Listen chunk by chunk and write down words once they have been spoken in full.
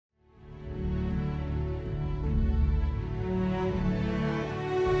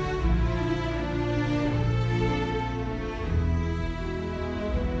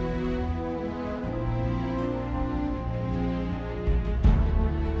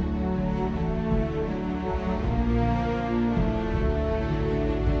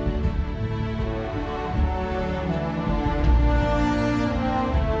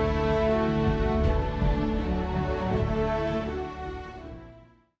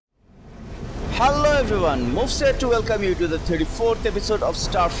Hello everyone, MUFS here to welcome you to the 34th episode of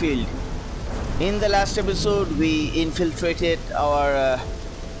Starfield. In the last episode, we infiltrated our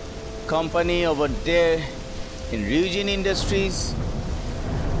company over there in Ruyjin Industries.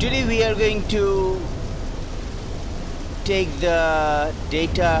 Today we are going to take the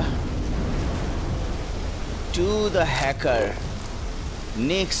data to the hacker,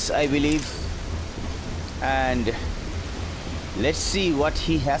 Nix, I believe, and let's see what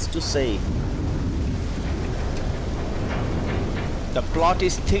he has to say. The plot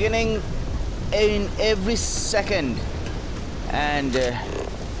is thickening in every second, and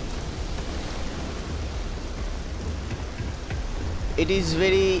it is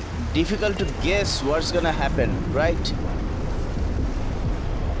very difficult to guess what's gonna happen, right?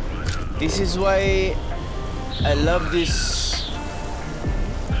 This is why I love this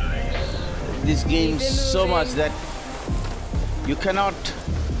game so much, that you cannot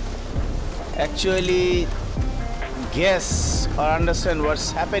actually guess or understand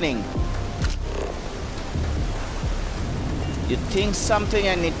what's happening. You think something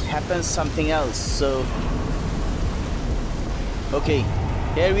and it happens something else. So okay,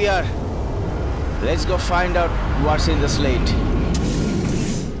 here we are. Let's go find out what's in the slate.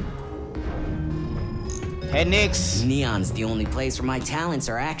 Hey Nix. Neon's the only place where my talents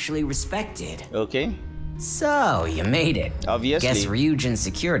are actually respected. Okay. So, you made it. Obviously. Guess Ruyjin's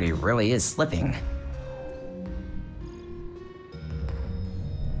security really is slipping.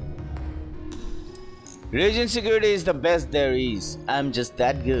 Ruyjin security is the best there is. I'm just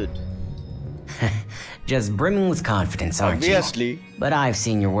that good. Just brimming with confidence, aren't you? Obviously. But I've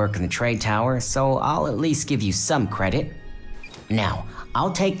seen your work in the trade tower, so I'll at least give you some credit. Now,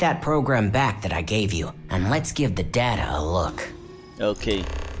 I'll take that program back that I gave you, and let's give the data a look. Okay.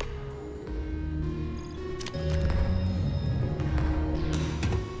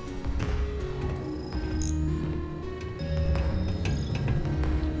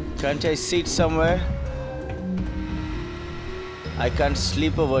 Can't I sit somewhere? I can't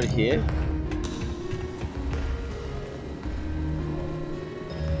sleep over here.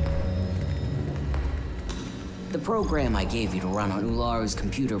 The program I gave you to run on Ularu's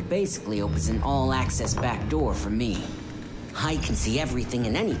computer basically opens an all-access backdoor for me. I can see everything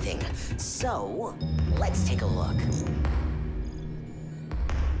and anything, so let's take a look.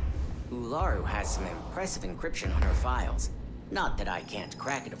 Ularu has some impressive encryption on her files. Not that I can't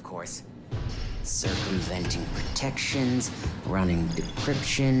crack it, of course. Circumventing protections, running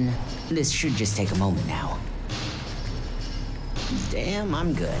decryption. This should just take a moment now. Damn,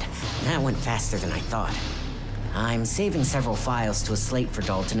 I'm good. That went faster than I thought. I'm saving several files to a slate for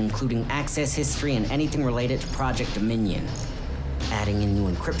Dalton, including access history and anything related to Project Dominion. Adding in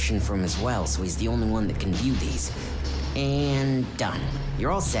new encryption for him as well, so he's the only one that can view these. And done.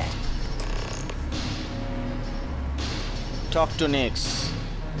 You're all set. Talk to Nix.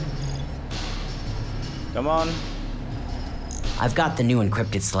 Come on. I've got the new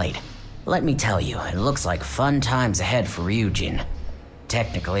encrypted slate. Let me tell you, it looks like fun times ahead for Ruyjin.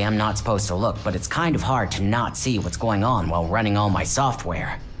 Technically, I'm not supposed to look, but it's kind of hard to not see what's going on while running all my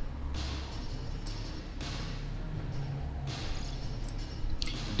software.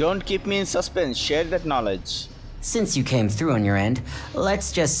 Don't keep me in suspense. Share that knowledge. Since you came through on your end,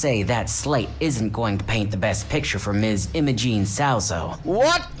 let's just say that slate isn't going to paint the best picture for Ms. Imogene Salzo.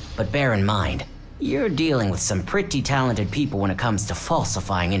 What? But bear in mind, you're dealing with some pretty talented people when it comes to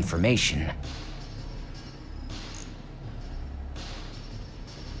falsifying information.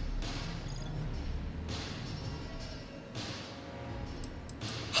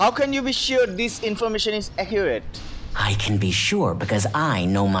 How can you be sure this information is accurate? I can be sure because I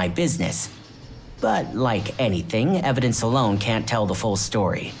know my business. But like anything, evidence alone can't tell the full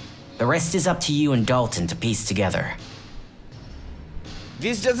story. The rest is up to you and Dalton to piece together.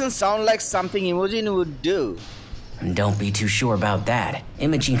 This doesn't sound like something Imogen would do. And don't be too sure about that.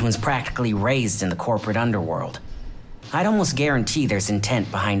 Imogen was practically raised in the corporate underworld. I'd almost guarantee there's intent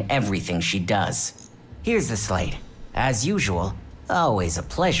behind everything she does. Here's the slate. As usual, always a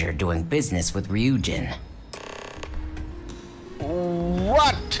pleasure doing business with Ruyjin.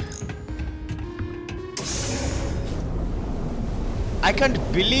 What? I can't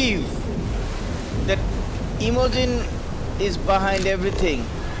believe that Imogen is behind everything.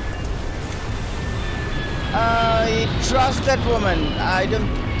 I trust that woman. I don't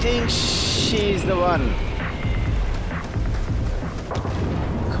think she's the one.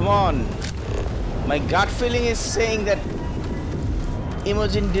 Come on. My gut feeling is saying that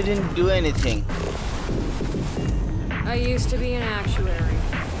Imogen didn't do anything. I used to be an actuary.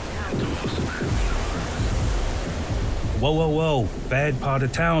 Whoa, whoa, whoa. Bad part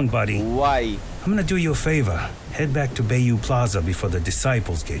of town, buddy. Why? I'm gonna do you a favor. Head back to Bayou Plaza before the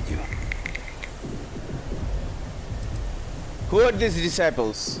disciples get you. Who are these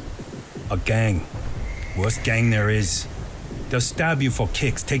disciples? A gang. Worst gang there is. They'll stab you for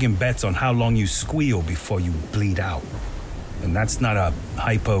kicks, taking bets on how long you squeal before you bleed out. And that's not a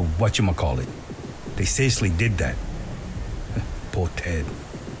hyper whatchamacallit. They seriously did that. Poor Ted.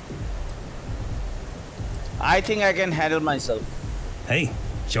 I think I can handle myself. Hey,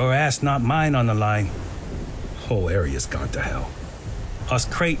 it's your ass, not mine on the line. Whole area's gone to hell. Us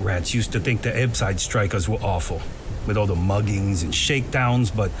crate rats used to think the Ebbside strikers were awful, with all the muggings and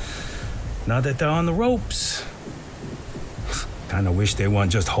shakedowns, but now that they're on the ropes, kinda wish they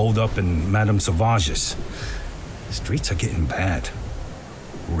weren't just holed up in Madame Sauvage's. Streets are getting bad.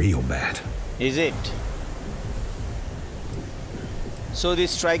 Real bad. Is it? So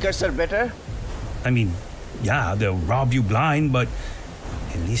these strikers are better? I mean, yeah, they'll rob you blind, but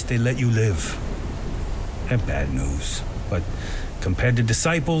at least they let you live. They're bad news, but compared to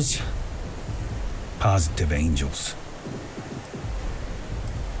disciples, positive angels.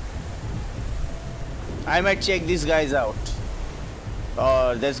 I might check these guys out.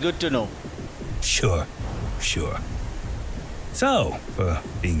 Oh, that's good to know. Sure. So, for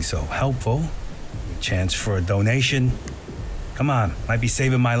being so helpful, a chance for a donation. Come on, might be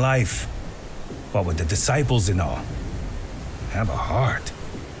saving my life. What with the disciples and all. Have a heart.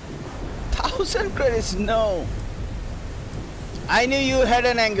 1,000 credits, no. I knew you had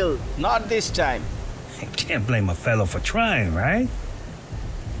an angle, not this time. Can't blame a fellow for trying, right?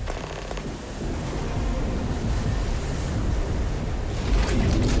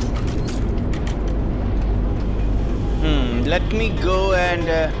 Let me go and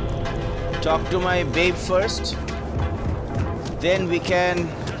talk to my babe first. Then we can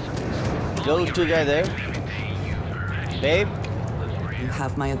go together. Babe? You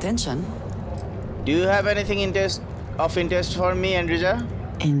have my attention. Do you have anything of interest for me, Andrija?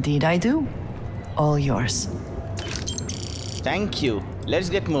 Indeed I do. All yours. Thank you. Let's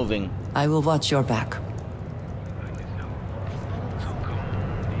get moving. I will watch your back.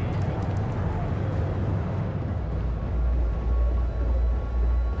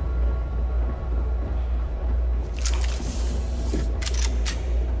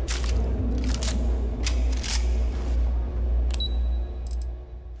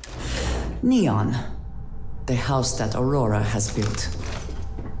 Neon. The house that Aurora has built.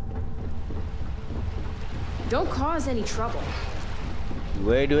 Don't cause any trouble.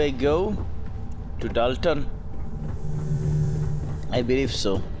 Where do I go? To Dalton? I believe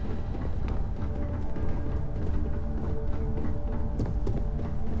so.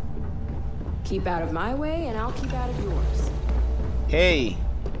 Keep out of my way, and I'll keep out of yours. Hey.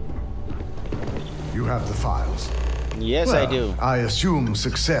 You have the files. Yes, Well, I do. I assume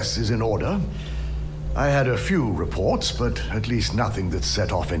success is in order. I had a few reports, but at least nothing that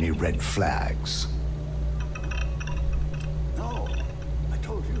set off any red flags. No, I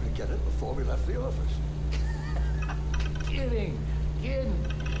told you to get it before we left the office. Kidding.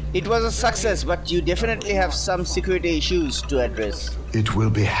 It was a success, but you definitely have some security issues to address. It will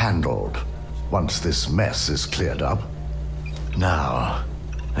be handled once this mess is cleared up. Now,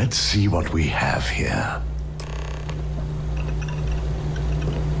 let's see what we have here.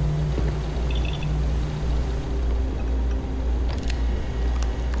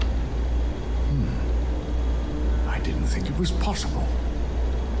 I didn't think it was possible.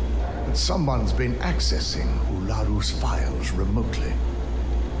 But someone's been accessing Ularu's files remotely.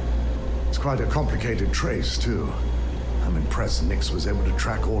 It's quite a complicated trace, too. I'm impressed Nix was able to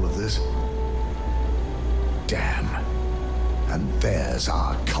track all of this. Damn. And there's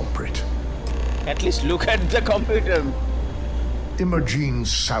our culprit. At least look at the computer. Imogen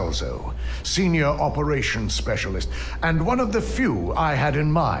Salzo, Senior Operations Specialist, and one of the few I had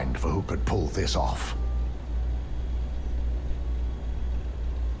in mind for who could pull this off.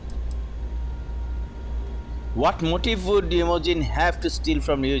 What motive would Imogen have to steal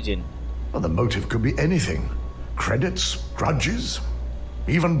from Ruyjin? Well, the motive could be anything. Credits, grudges,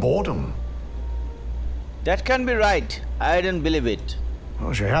 even boredom. That can't be right. I don't believe it.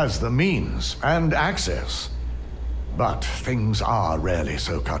 Well, she has the means and access. But things are rarely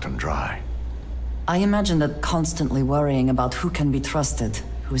so cut and dry. I imagine that constantly worrying about who can be trusted,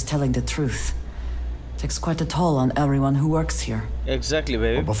 who is telling the truth, takes quite a toll on everyone who works here. Exactly,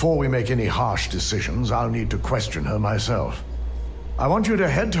 baby. Well, before we make any harsh decisions, I'll need to question her myself. I want you to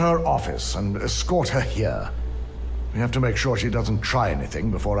head to her office and escort her here. We have to make sure she doesn't try anything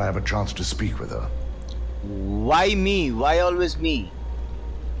before I have a chance to speak with her. Why me? Why always me?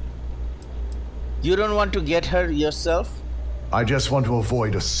 You don't want to get her yourself? I just want to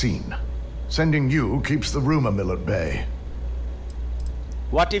avoid a scene. Sending you keeps the rumor mill at bay.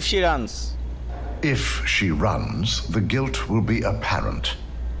 What if she runs? If she runs, the guilt will be apparent.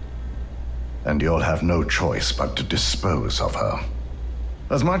 And you'll have no choice but to dispose of her.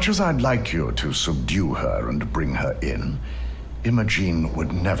 As much as I'd like you to subdue her and bring her in, Imogene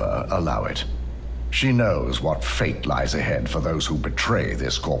would never allow it. She knows what fate lies ahead for those who betray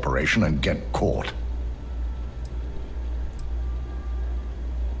this corporation and get caught.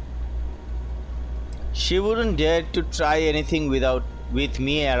 She wouldn't dare to try anything with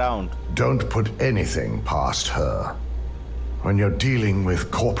me around. Don't put anything past her. When you're dealing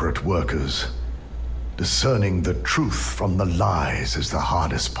with corporate workers, discerning the truth from the lies is the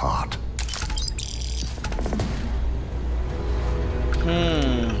hardest part.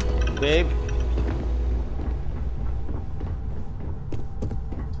 Babe.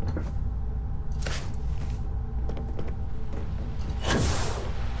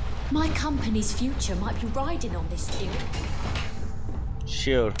 My company's future might be riding on this deal.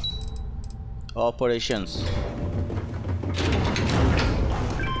 Sure. Operations.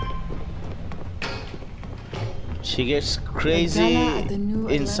 She gets crazy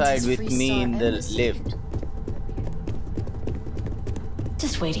inside with me in the lift.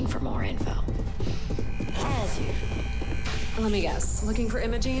 Just waiting for more info. As usual. Let me guess. Looking for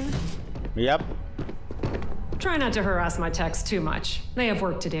Imogene? Yep. Try not to harass my techs too much. They have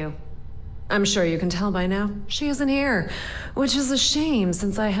work to do. I'm sure you can tell by now. She isn't here, which is a shame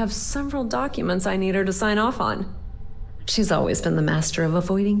since I have several documents I need her to sign off on. She's always been the master of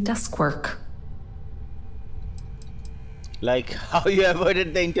avoiding desk work. Like how you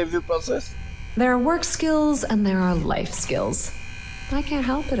avoided the interview process? There are work skills and there are life skills. I can't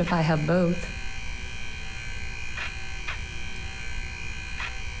help it if I have both.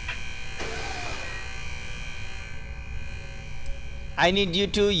 I need you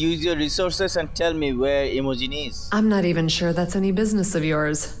to use your resources and tell me where Imogene is. I'm not even sure that's any business of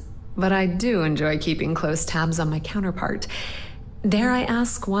yours, but I do enjoy keeping close tabs on my counterpart. Dare I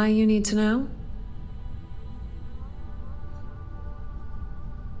ask why you need to know?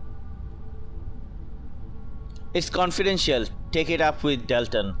 It's confidential. Take it up with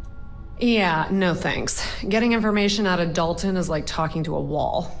Dalton. Yeah, no thanks. Getting information out of Dalton is like talking to a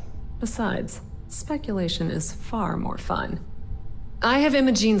wall. Besides, speculation is far more fun. I have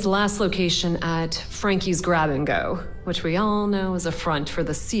Imogene's last location at Frankie's Grab and Go, which we all know is a front for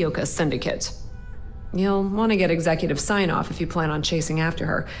the Sioka Syndicate. You'll want to get executive sign-off if you plan on chasing after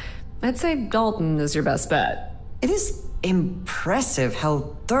her. I'd say Dalton is your best bet. It is impressive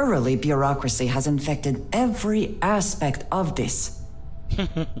how thoroughly bureaucracy has infected every aspect of this.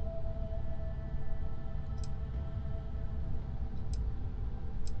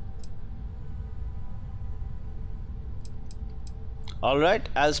 Alright,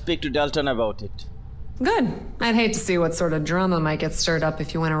 I'll speak to Dalton about it. Good. I'd hate to see what sort of drama might get stirred up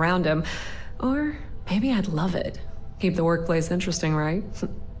if you went around him. Or maybe I'd love it. Keep the workplace interesting, right?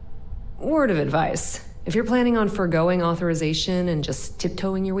 Word of advice. If you're planning on foregoing authorization and just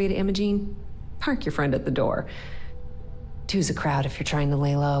tiptoeing your way to Imogene, park your friend at the door. Two's a crowd if you're trying to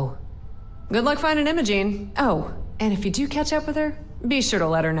lay low. Good luck finding Imogene. Oh, and if you do catch up with her, be sure to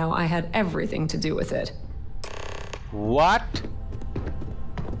let her know I had everything to do with it. What?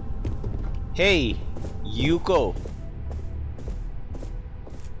 Hey, Yuko.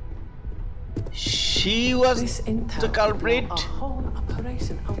 She was the culprit?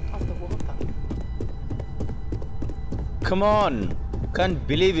 Come on, can't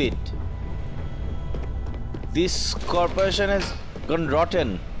believe it. This corporation has gone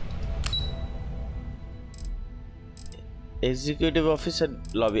rotten. Executive officer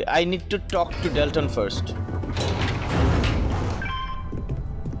lobby. I need to talk to Dalton first.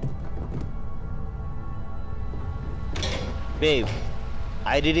 Babe,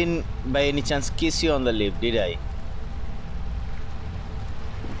 I didn't by any chance kiss you on the lip, did I?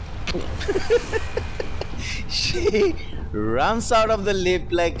 She runs out of the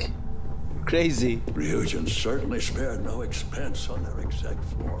lift like crazy. Ruyjin certainly spared no expense on their exec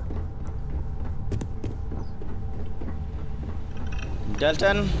floor.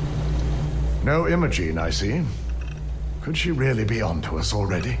 Dalton? No Imogene, I see. Could she really be onto us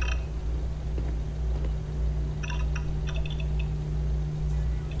already?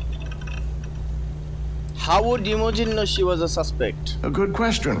 How would Imogene know she was a suspect? A good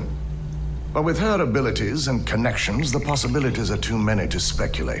question. But with her abilities and connections, the possibilities are too many to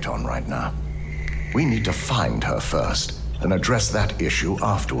speculate on right now. We need to find her first and address that issue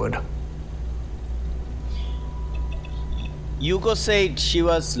afterward. Yuko said she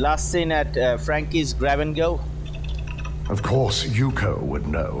was last seen at Frankie's Grab and Go. Of course, Yuko would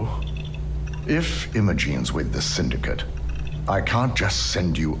know. If Imogene's with the Syndicate, I can't just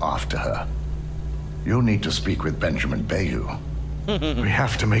send you after her. You'll need to speak with Benjamin Bayou. We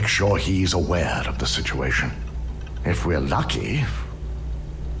have to make sure he's aware of the situation. If we're lucky,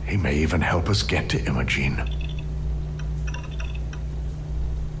 he may even help us get to Imogene.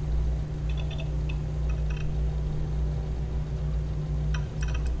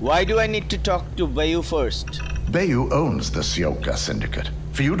 Why do I need to talk to Bayou first? Bayou owns the Sioka Syndicate.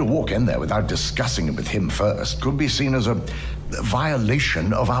 For you to walk in there without discussing it with him first could be seen as a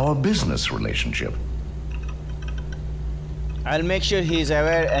violation of our business relationship. I'll make sure he's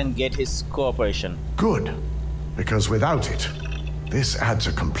aware and get his cooperation. Good, because without it, this adds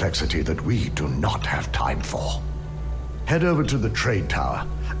a complexity that we do not have time for. Head over to the trade tower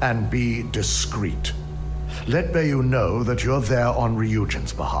and be discreet. Let Bayou know that you're there on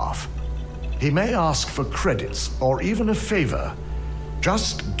Ryujin's behalf. He may ask for credits or even a favor.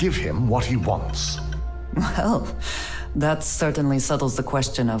 Just give him what he wants. Well, that certainly settles the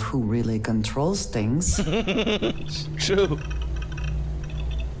question of who really controls things. True.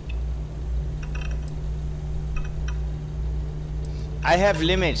 I have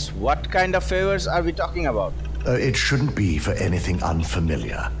limits. What kind of favors are we talking about? It shouldn't be for anything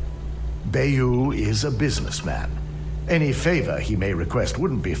unfamiliar. Bayou is a businessman. Any favor he may request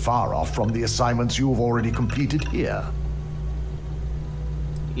wouldn't be far off from the assignments you've already completed here.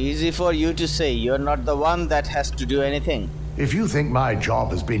 Easy for you to say. You're not the one that has to do anything. If you think my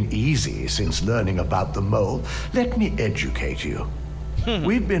job has been easy since learning about the mole, let me educate you.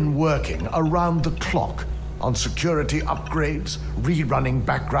 We've been working around the clock on security upgrades, rerunning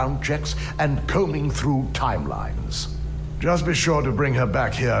background checks, and combing through timelines. Just be sure to bring her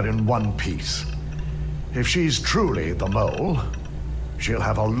back here in one piece. If she's truly the mole, she'll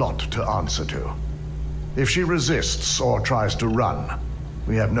have a lot to answer to. If she resists or tries to run,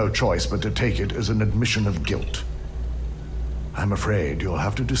 we have no choice but to take it as an admission of guilt. I'm afraid you'll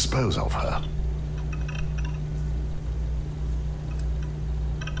have to dispose of her.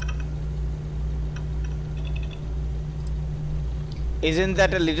 Isn't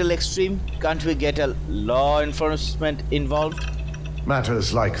that a little extreme? Can't we get a law enforcement involved?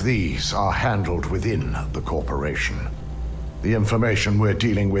 Matters like these are handled within the corporation. The information we're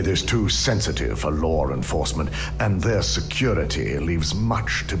dealing with is too sensitive for law enforcement, and their security leaves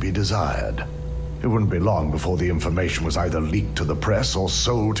much to be desired. It wouldn't be long before the information was either leaked to the press or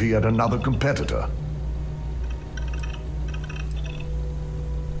sold to yet another competitor.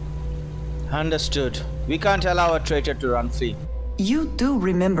 Understood. We can't allow a traitor to run free. You do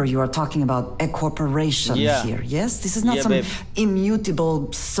remember you are talking about a corporation here, yes? This is not some babe.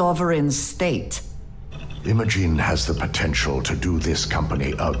 immutable sovereign state. Imogen has the potential to do this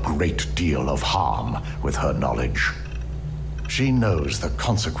company a great deal of harm with her knowledge. She knows the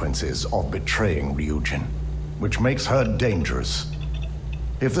consequences of betraying Ruyjin, which makes her dangerous.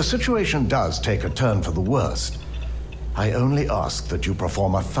 If the situation does take a turn for the worst, I only ask that you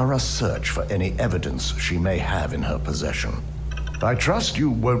perform a thorough search for any evidence she may have in her possession. I trust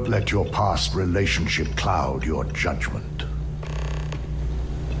you won't let your past relationship cloud your judgment.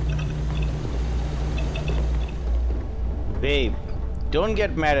 Babe, don't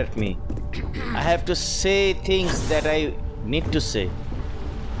get mad at me. I have to say things that I need to say.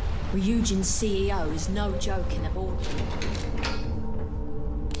 Ruyjin's CEO is no joke in the boardroom.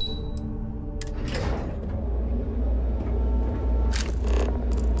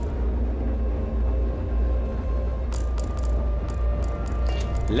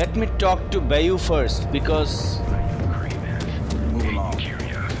 Let me talk to Bayou first, because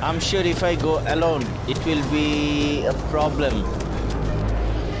I'm sure if I go alone, it will be a problem.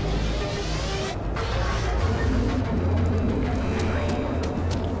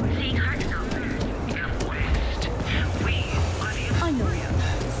 I know.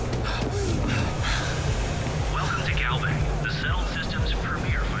 Welcome to Galbank, the Settled Systems'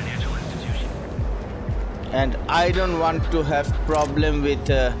 premier financial institution. And I don't want to have problem with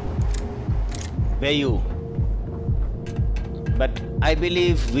Bayou. But I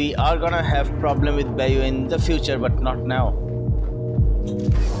believe we are gonna have problem with Bayou in the future, but not now.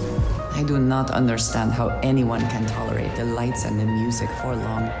 I do not understand how anyone can tolerate the lights and the music for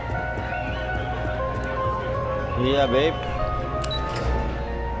long. Yeah, babe.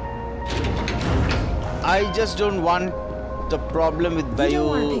 I just don't want the problem with You don't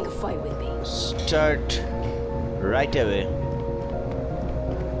want to Bayou pick a fight with me. start right away.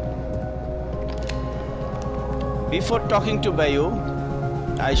 Before talking to Bayou,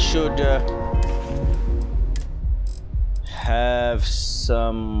 I should have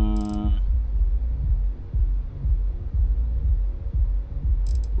some...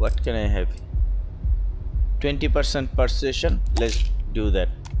 What can I have? 20% persuasion. Let's do that.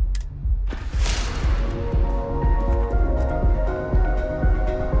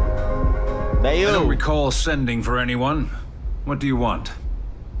 I don't recall sending for anyone. What do you want?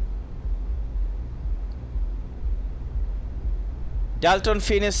 Dalton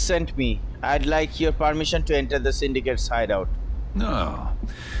Finis sent me. I'd like your permission to enter the Syndicate's hideout. No.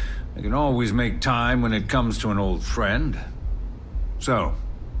 I can always make time when it comes to an old friend. So,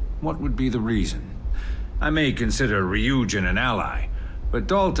 what would be the reason? I may consider Ruyjin an ally, but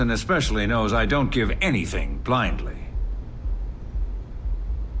Dalton especially knows I don't give anything blindly.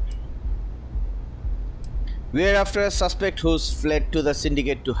 We're after a suspect who's fled to the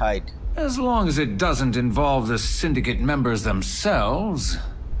Syndicate to hide. As long as it doesn't involve the Syndicate members themselves.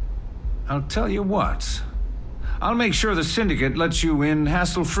 I'll tell you what. I'll make sure the Syndicate lets you in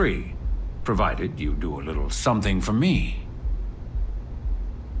hassle-free, provided you do a little something for me.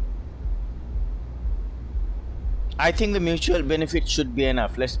 I think the mutual benefit should be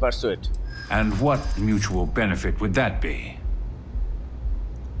enough. Let's pursue it. And what mutual benefit would that be?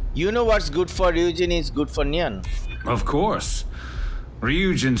 You know what's good for Ruyjin is good for Neon. Of course.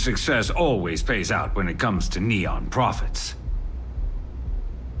 Ryujin's success always pays out when it comes to Neon profits.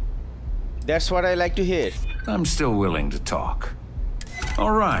 That's what I like to hear. I'm still willing to talk.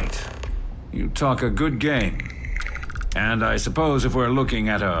 All right. You talk a good game. And I suppose if we're looking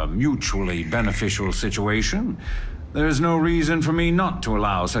at a mutually beneficial situation, there's no reason for me not to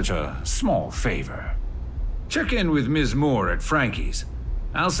allow such a small favor. Check in with Ms. Moore at Frankie's.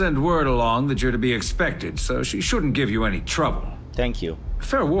 I'll send word along that you're to be expected, so she shouldn't give you any trouble. Thank you.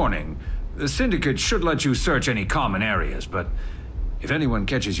 Fair warning, the Syndicate should let you search any common areas, but if anyone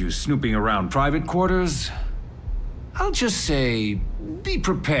catches you snooping around private quarters, I'll just say, be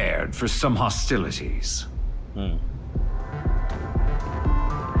prepared for some hostilities.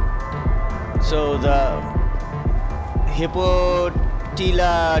 So the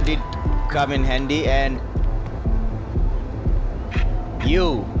Hippotila did come in handy, and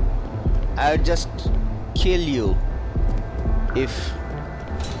you, I would just kill you if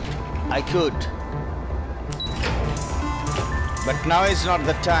I could. But now is not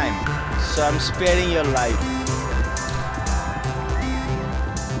the time, so I'm sparing your life.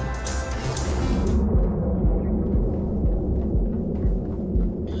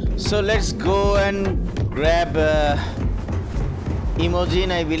 So let's go and grab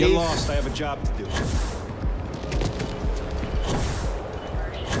Imogen, I believe. Get lost, I have a job to do.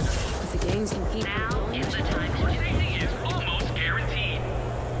 The games can keep Now is the time. Safety is almost guaranteed.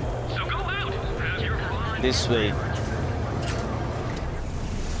 So go out. Have your fun. This way.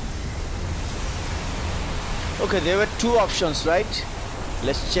 Okay, there were two options, right?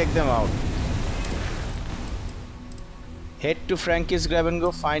 Let's check them out. Head to Frankie's grab and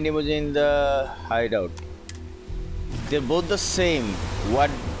go, find Imogen in the hideout. They're both the same.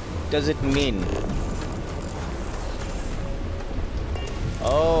 What does it mean?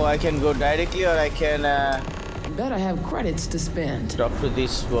 Oh, I can go directly, or I can better have credits to spend. talk to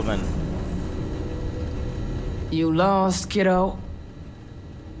this woman. You lost, kiddo?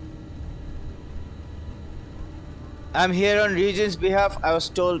 I'm here on Ruyjin's behalf. I was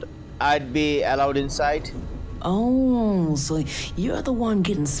told I'd be allowed inside. Oh, so you're the one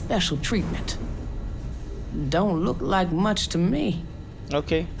getting special treatment. Don't look like much to me.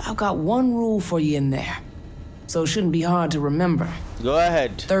 Okay. I've got one rule for you in there, so it shouldn't be hard to remember. Go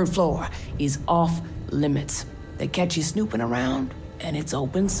ahead. 3rd floor is off limits. They catch you snooping around, and it's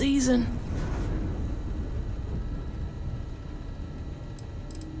open season.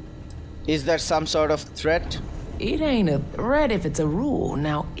 Is there some sort of threat? It ain't a threat if it's a rule,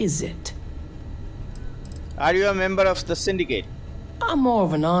 now is it? Are you a member of the Syndicate? I'm more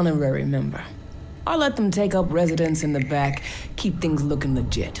of an honorary member. I let them take up residence in the back, keep things looking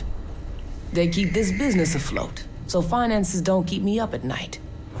legit. They keep this business afloat, so finances don't keep me up at night.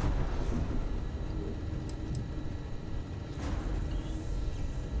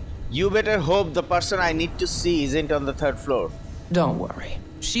 You better hope the person I need to see isn't on the 3rd floor. Don't worry,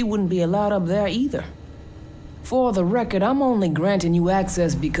 she wouldn't be allowed up there either. For the record, I'm only granting you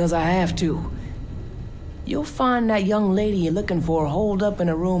access because I have to. You'll find that young lady you're looking for holed up in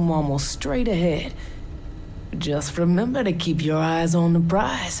a room almost straight ahead. Just remember to keep your eyes on the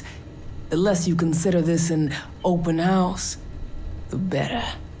prize. The less you consider this an open house, the better.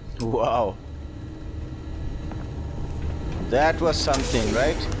 Wow. That was something,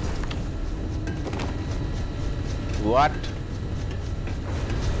 right? What?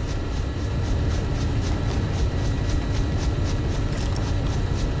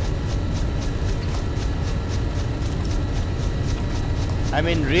 I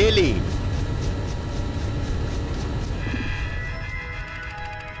mean, really?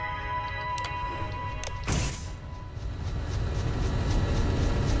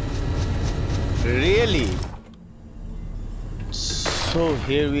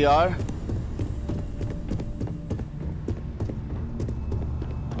 here we are.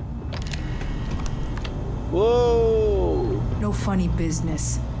 Whoa! No funny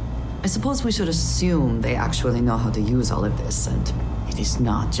business. I suppose we should assume they actually know how to use all of this, and it is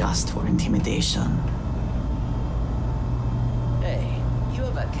not just for intimidation. Hey, you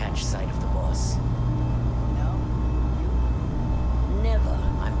ever catch sight of the boss? No? Never.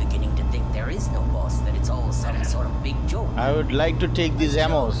 I'm beginning to think there is no boss, that it's all some sort of big joke. I would like to take these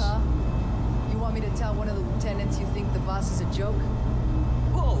ammos. You want me to tell one of the lieutenants you think the boss is a joke?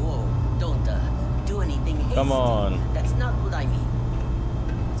 Whoa, whoa, don't do anything hasty. Come on. That's not what I mean.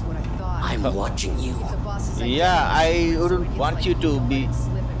 That's what I thought. I'm watching you. If the boss is Yeah, I wouldn't want you to be...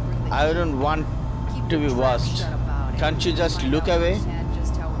 I wouldn't want to be watched. Can't you just look away?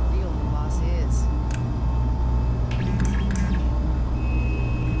 Just how real the boss is.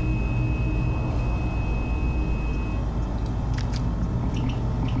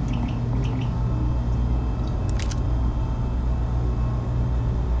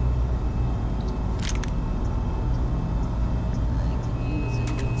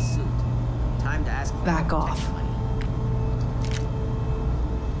 Time to ask for Back off. money.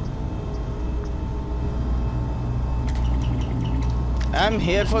 I'm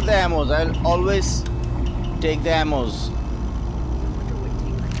here for the ammos. I'll always take the ammos.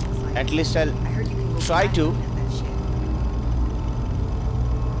 At least I'll try to.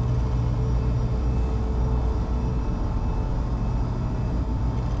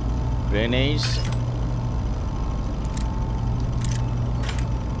 Grenades.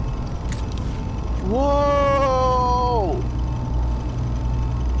 Whoa!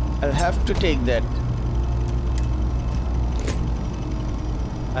 I'll have to take that.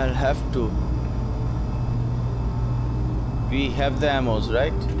 I'll have to. We have the ammos,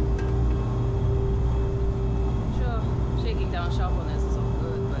 right? Sure, shaking down sharpness is all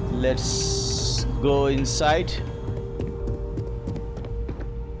good, but... Let's go inside.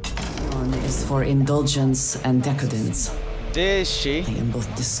 One is for indulgence and decadence. There is she. I am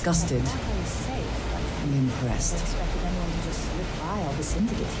both disgusted and impressed. Expected anyone to just slip by all the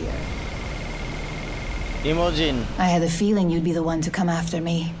syndicate here. Imogen, I had a feeling you'd be the one to come after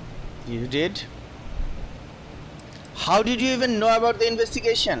me. you did? How did you even know about the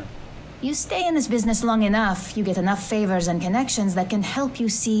investigation? You stay in this business long enough, you get enough favors and connections that can help you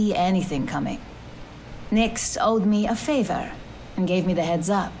see anything coming. Nix owed me a favor and gave me the heads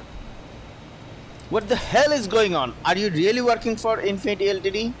up. What the hell is going on? Are you really working for Infinity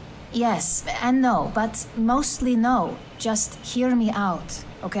Ltd? Yes and no, but mostly no. Just hear me out,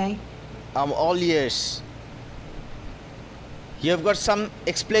 okay? I'm all ears. You've got some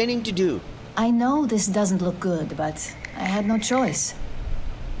explaining to do. I know this doesn't look good, but I had no choice.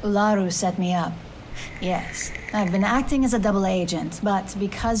 Ularu set me up. Yes, I've been acting as a double agent, but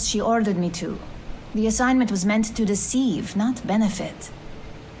because she ordered me to. The assignment was meant to deceive, not benefit.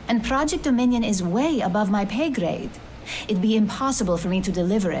 And Project Dominion is way above my pay grade. It'd be impossible for me to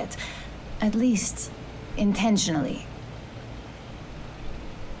deliver it. At least, intentionally.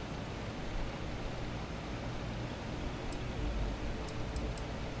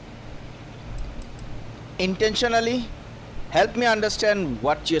 Intentionally? Help me understand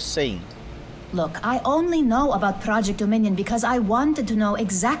what you're saying. Look, I only know about Project Dominion because I wanted to know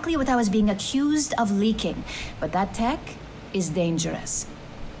exactly what I was being accused of leaking. But that tech is dangerous.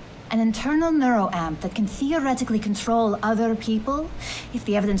 An internal neuroamp that can theoretically control other people? If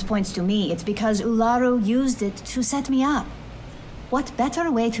the evidence points to me, it's because Ularu used it to set me up. What better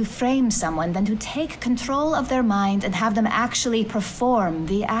way to frame someone than to take control of their mind and have them actually perform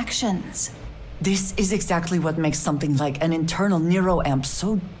the actions? This is exactly what makes something like an internal neuroamp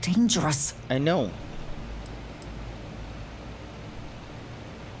so dangerous. I know.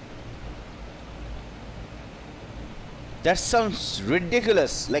 That sounds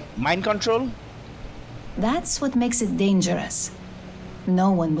ridiculous, like mind control? That's what makes it dangerous. No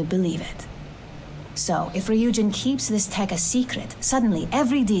one would believe it. So, if Ruyjin keeps this tech a secret, suddenly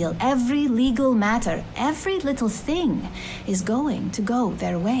every deal, every legal matter, every little thing is going to go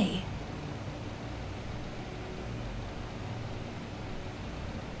their way.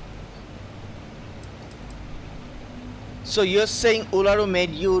 So you're saying Ularu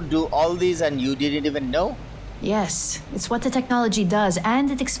made you do all these and you didn't even know? Yes, it's what the technology does,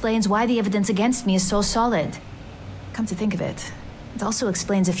 and it explains why the evidence against me is so solid. Come to think of it, it also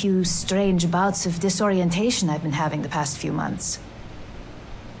explains a few strange bouts of disorientation I've been having the past few months.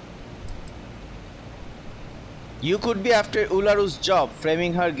 You could be after Ularu's job.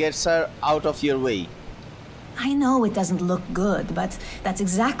 Framing her gets her out of your way. I know it doesn't look good, but that's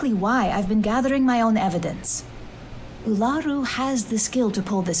exactly why I've been gathering my own evidence. Ularu has the skill to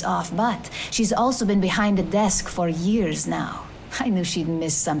pull this off, but she's also been behind a desk for years now. I knew she'd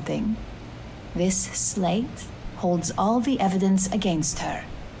miss something. This slate holds all the evidence against her.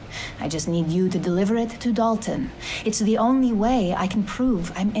 I just need you to deliver it to Dalton. It's the only way I can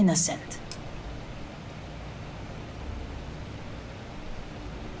prove I'm innocent.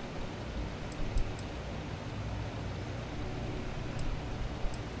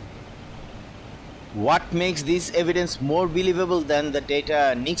 What makes this evidence more believable than the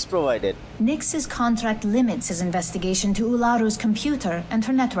data Nix provided? Nix's contract limits his investigation to Ularu's computer and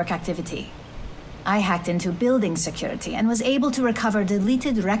her network activity. I hacked into building security and was able to recover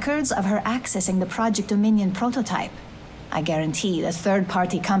deleted records of her accessing the Project Dominion prototype. I guarantee the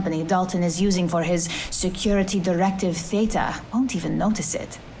third-party company Dalton is using for his security directive Theta won't even notice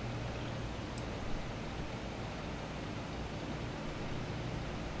it.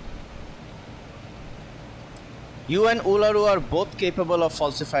 You and Ularu are both capable of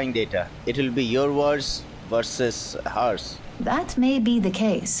falsifying data. It will be your words versus hers. That may be the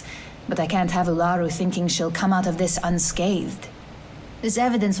case, but I can't have Ularu thinking she'll come out of this unscathed. This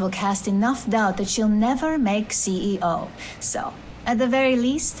evidence will cast enough doubt that she'll never make CEO. So, at the very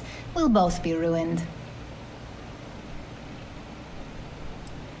least, we'll both be ruined.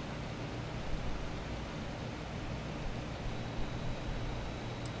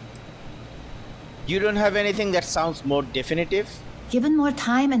 You don't have anything that sounds more definitive? Given more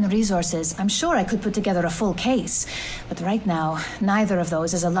time and resources, I'm sure I could put together a full case. But right now, neither of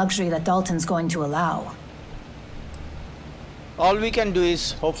those is a luxury that Dalton's going to allow. All we can do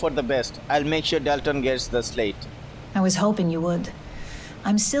is hope for the best. I'll make sure Dalton gets the slate. I was hoping you would.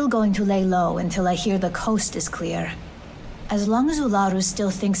 I'm still going to lay low until I hear the coast is clear. As long as Ularu still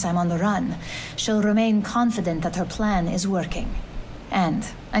thinks I'm on the run, she'll remain confident that her plan is working. And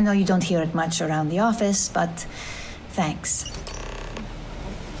I know you don't hear it much around the office, but thanks.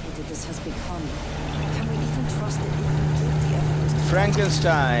 This has become. Can we even trust it if we give the evidence?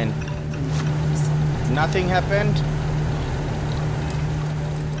 Frankenstein. Nothing happened.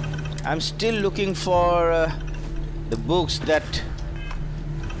 I'm still looking for the books that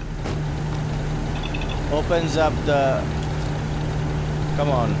opens up the... Come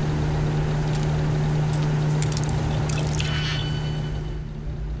on.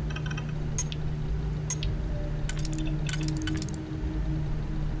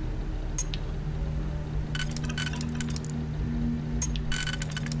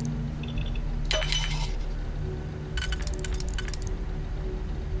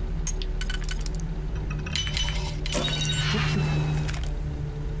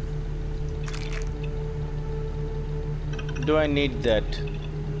 Do I need that?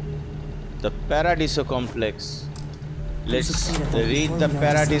 The Paradiso complex. Let's read the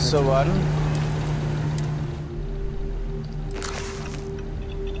Paradiso one.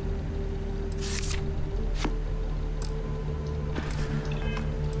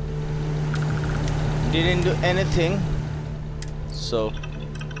 Didn't do anything, so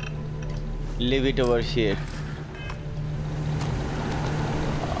leave it over here.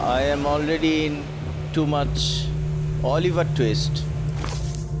 I am already in too much Oliver Twist.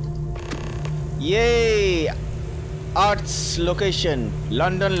 Yay! Art's location,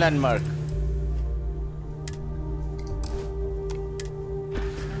 London landmark.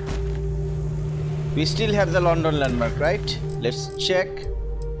 We still have the London landmark, right? Let's check.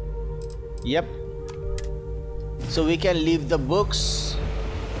 Yep. So we can leave the books.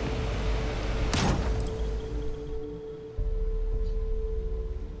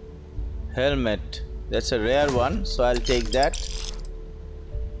 Helmet. That's a rare one, so I'll take that.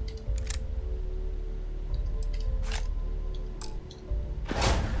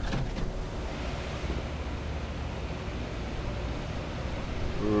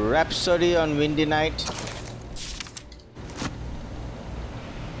 Rhapsody on Windy Night.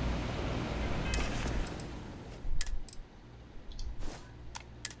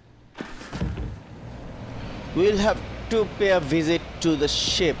 We'll have to pay a visit to the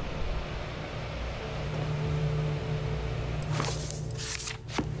ship.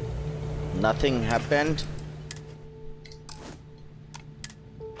 Nothing happened.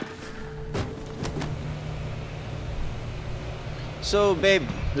 So, babe,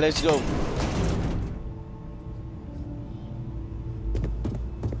 let's go.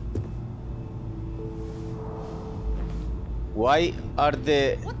 Why are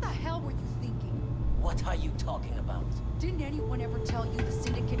they... What the hell were you thinking? What are you talking about? Didn't anyone ever tell you the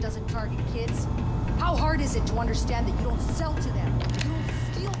Syndicate doesn't target kids? How hard is it to understand that you don't sell to them? You don't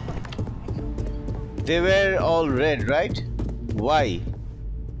steal from them? And you don't... They were all red, right? Why?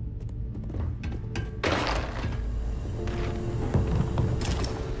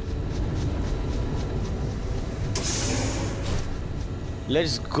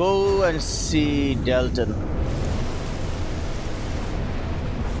 Let's go and see Dalton.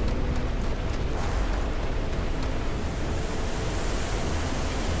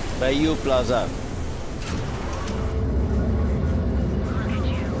 Bayou Plaza.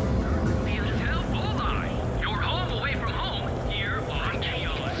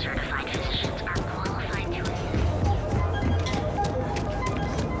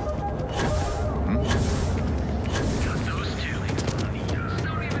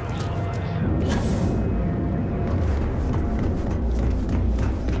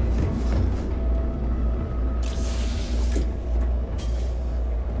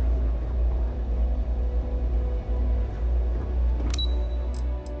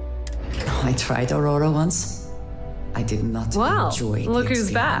 I tried Aurora once. I did not enjoy look the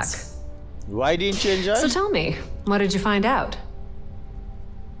who's back. experience. Why didn't you enjoy? So tell me, what did you find out?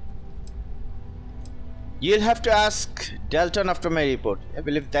 You'll have to ask Dalton after my report. I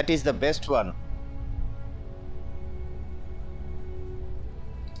believe that is the best one.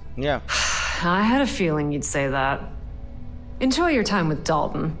 Yeah. I had a feeling you'd say that. Enjoy your time with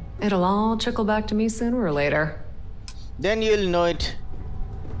Dalton. It'll all trickle back to me sooner or later. Then you'll know it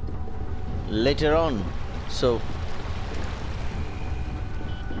later on. So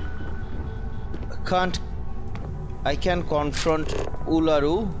I can confront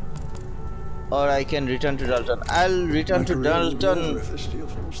Ularu, or I can return to Dalton. I'll return to Dalton.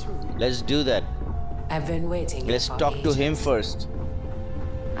 Let's do that. I've been waiting. Let's talk to him first.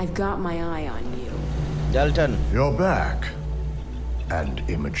 I've got my eye on you. Dalton. You're back. And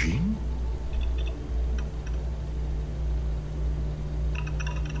Imogene?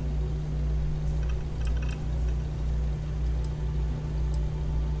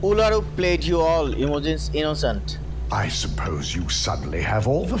 Ularu played you all. Imogen's innocent. I suppose you suddenly have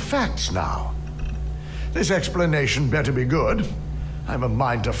all the facts now. This explanation better be good. I have a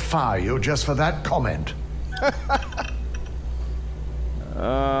mind to fire you just for that comment.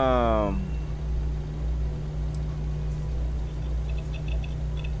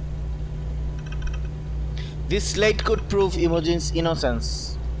 This slate could prove Imogen's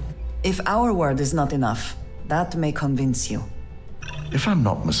innocence. If our word is not enough, that may convince you. If I'm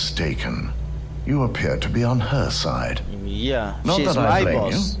not mistaken, you appear to be on her side. Yeah, not she's that I my blame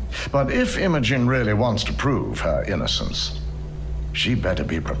boss. you, but if Imogen really wants to prove her innocence, she better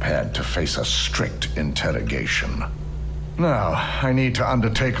be prepared to face a strict interrogation. Now, I need to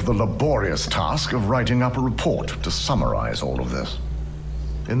undertake the laborious task of writing up a report to summarize all of this.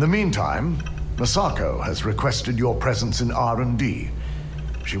 In the meantime, Masako has requested your presence in R&D.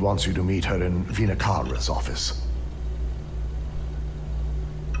 She wants you to meet her in Vinakara's office.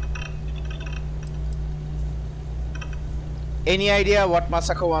 Any idea what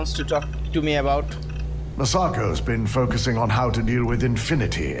Masako wants to talk to me about? Masako's been focusing on how to deal with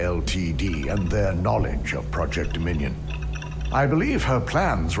Infinity Ltd. And their knowledge of Project Dominion. I believe her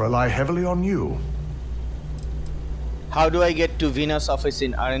plans rely heavily on you. How do I get to Venus' office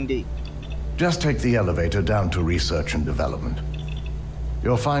in R&D? Just take the elevator down to Research and Development.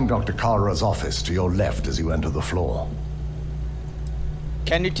 You'll find Dr. Kara's office to your left as you enter the floor.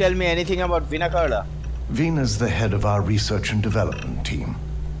 Can you tell me anything about Vinakara? Vina's the head of our Research and Development team.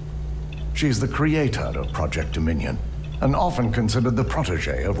 She's the creator of Project Dominion, and often considered the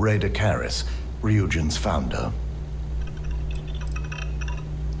protege of Ray Decaris, Ryujin's founder.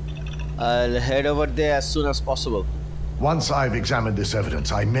 I'll head over there as soon as possible. Once I've examined this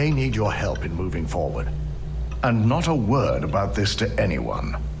evidence, I may need your help in moving forward. And not a word about this to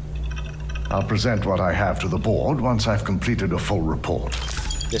anyone. I'll present what I have to the board once I've completed a full report.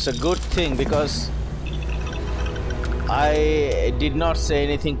 It's a good thing because I did not say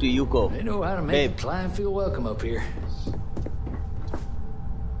anything to Yuko. They know how to make the client feel welcome up here.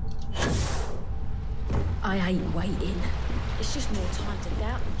 I ain't waiting. It's just more time to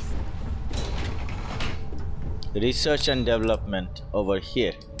doubt myself. Research and development over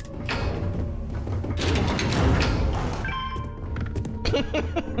here.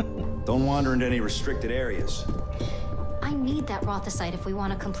 Don't wander into any restricted areas. I need that Rothicite if we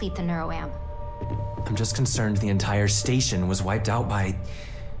want to complete the neuroamp. I'm just concerned the entire station was wiped out by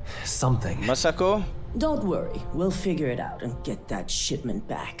something. Masako? Don't worry, we'll figure it out and get that shipment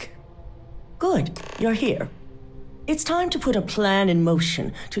back. Good, you're here. It's time to put a plan in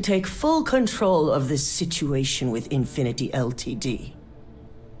motion to take full control of this situation with Infinity Ltd.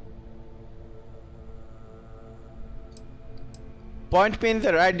 Point me in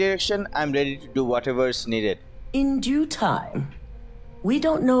the right direction. I'm ready to do whatever is needed. In due time. We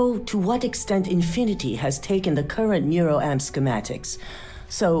don't know to what extent Infinity has taken the current neuroamp schematics,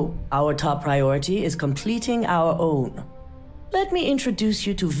 so our top priority is completing our own. Let me introduce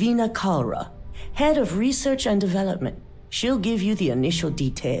you to Veena Kalra, Head of Research and Development. She'll give you the initial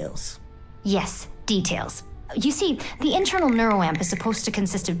details. Yes, details. You see, the internal neuroamp is supposed to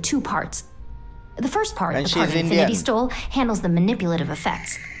consist of two parts. The first part, the part Infinity stole, handles the manipulative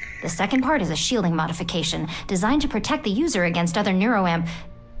effects. The second part is a shielding modification designed to protect the user against other neuroamp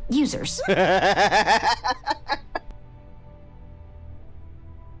users.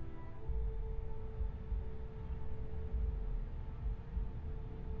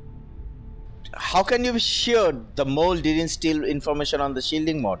 How can you be sure the mole didn't steal information on the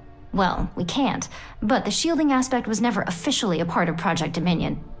shielding mod? Well, we can't, but the shielding aspect was never officially a part of Project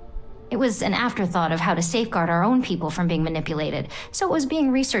Dominion. It was an afterthought of how to safeguard our own people from being manipulated, so it was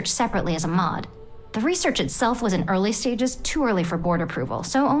being researched separately as a mod. The research itself was in early stages, too early for board approval,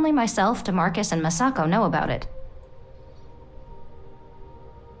 so only myself, DeMarcus, and Masako know about it.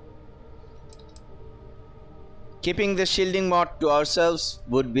 Keeping the shielding mod to ourselves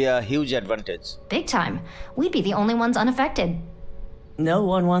would be a huge advantage. Big time. We'd be the only ones unaffected. No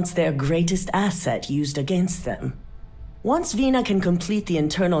one wants their greatest asset used against them. Once Veena can complete the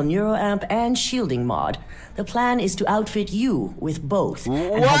internal neuroamp and shielding mod, the plan is to outfit you with both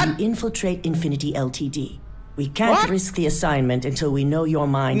and have you infiltrate Infinity Ltd. We can't risk the assignment until we know your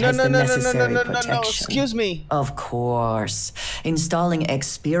mind has the necessary protection. No, excuse me. Of course. Installing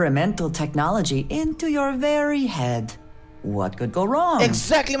experimental technology into your very head. What could go wrong?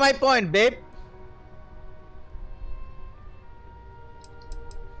 Exactly my point, babe.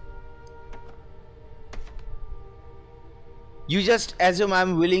 You just assume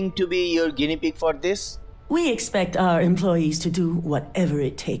I'm willing to be your guinea pig for this? We expect our employees to do whatever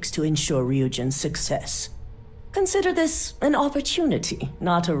it takes to ensure Ruyjin's success. Consider this an opportunity,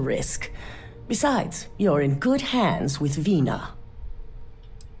 not a risk. Besides, you're in good hands with Veena.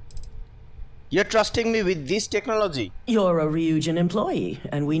 You're trusting me with this technology? You're a Ruyjin employee,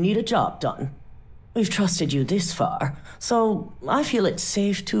 and we need a job done. We've trusted you this far, so I feel it's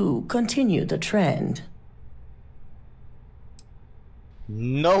safe to continue the trend.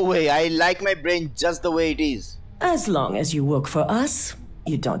 No way, I like my brain just the way it is. As long as you work for us,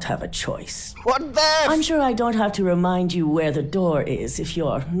 you don't have a choice. What the? I'm sure I don't have to remind you where the door is if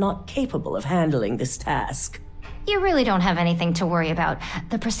you're not capable of handling this task. You really don't have anything to worry about.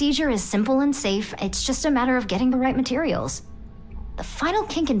 The procedure is simple and safe. It's just a matter of getting the right materials. The final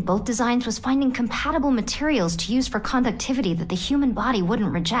kink in both designs was finding compatible materials to use for conductivity that the human body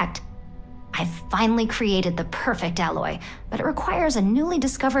wouldn't reject. I've finally created the perfect alloy, but it requires a newly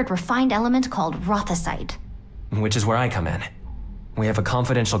discovered refined element called rothicite. Which is where I come in. We have a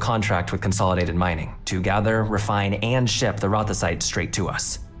confidential contract with Consolidated Mining to gather, refine, and ship the rothicite straight to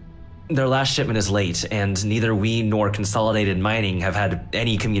us. Their last shipment is late, and neither we nor Consolidated Mining have had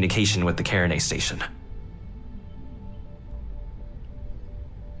any communication with the Karenay station.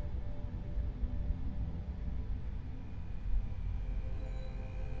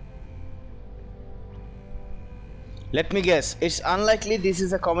 Let me guess, it's unlikely this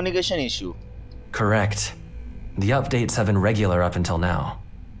is a communication issue. Correct. The updates have been regular up until now.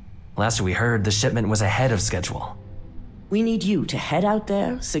 Last we heard, the shipment was ahead of schedule. We need you to head out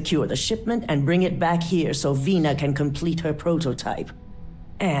there, secure the shipment, and bring it back here so Veena can complete her prototype.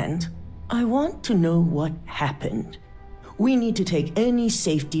 And I want to know what happened. We need to take any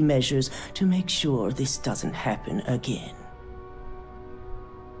safety measures to make sure this doesn't happen again.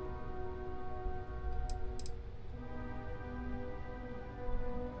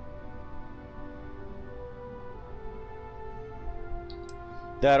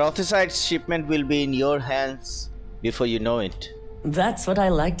 The rothicite shipment will be in your hands before you know it. That's what I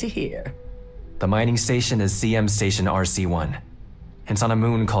like to hear. The mining station is CM Station RC-1. It's on a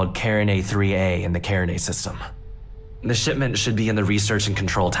moon called Karenay 3A in the Karenay system. The shipment should be in the research and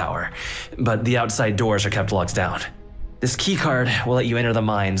control tower, but the outside doors are kept locked down. This keycard will let you enter the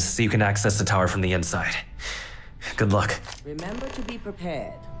mines so you can access the tower from the inside. Good luck. Remember to be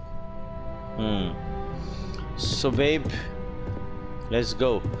prepared. So babe, let's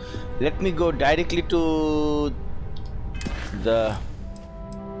go. Let me go directly to the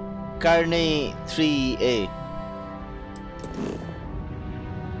Karenay 3A.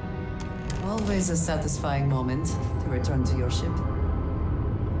 Always a satisfying moment to return to your ship.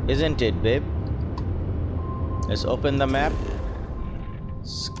 Isn't it, babe? Let's open the map.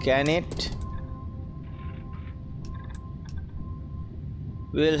 Scan it.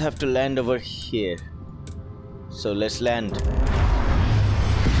 We'll have to land over here. So let's land.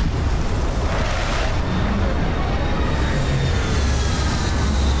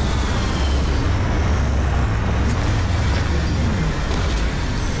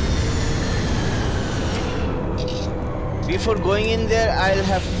 before going in there, I'll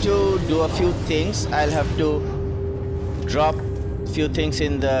have to do a few things. I'll have to drop few things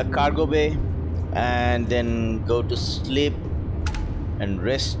in the cargo bay and then go to sleep and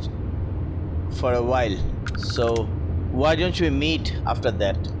rest for a while. So why don't we meet after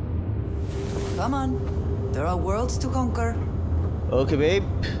that? Come on, there are worlds to conquer. Okay, babe.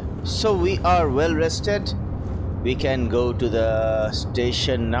 So we are well rested. We can go to the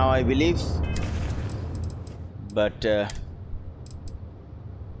station now, I believe. But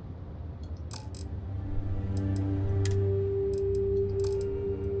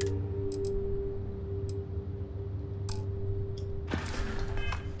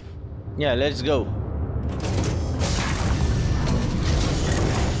yeah, let's go.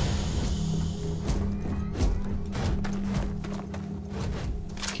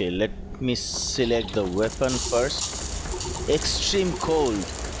 Okay, let me select the weapon first. Extreme cold.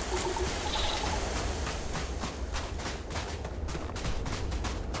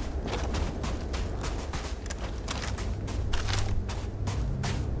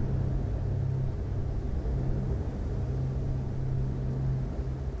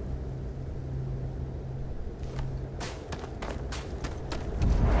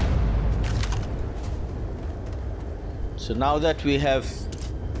 So now that we have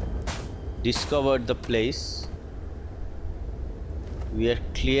discovered the place, we are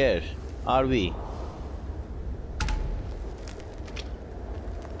clear, are we?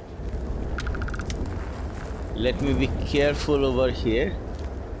 Let me be careful over here.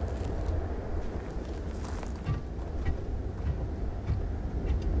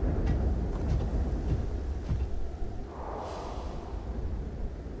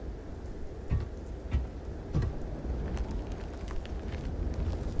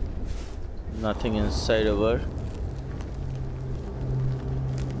 Nothing inside over.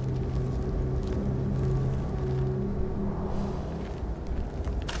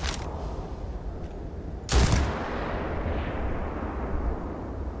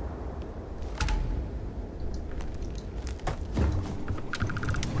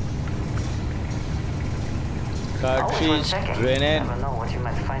 Cartridge, grenade. Never know what you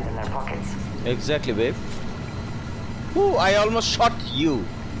might find in their pockets. Exactly, babe. Ooh, I almost shot you.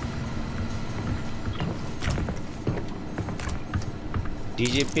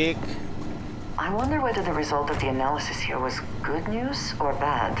 DJ pick. I wonder whether the result of the analysis here was good news or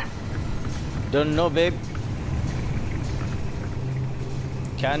bad. Don't know, babe.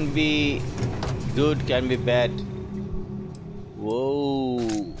 Can be good, can be bad.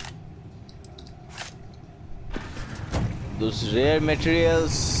 Whoa. Those rare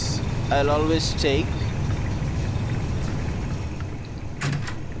materials I'll always take.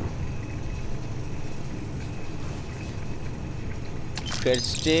 Red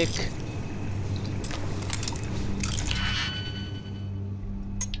stick.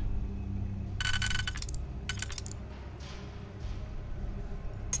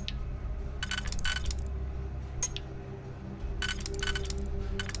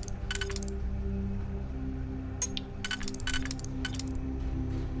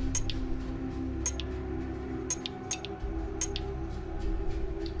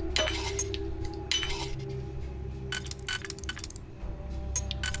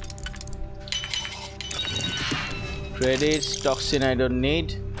 Credits, toxin I don't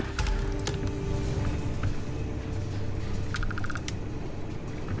need.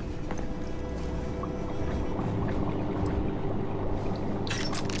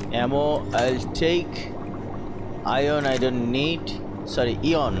 Ammo I'll take. Ion I don't need. Sorry,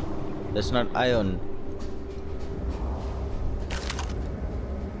 Eon. That's not ion.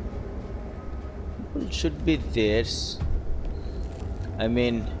 It should be theirs. I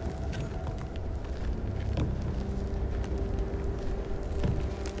mean,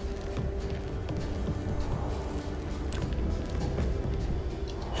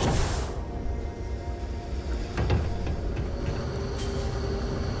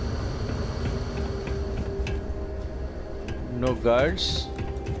 no guards.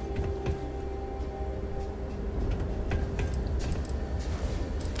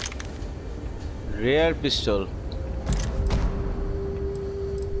 Rare pistol.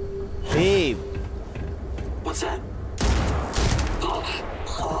 Babe. What's that?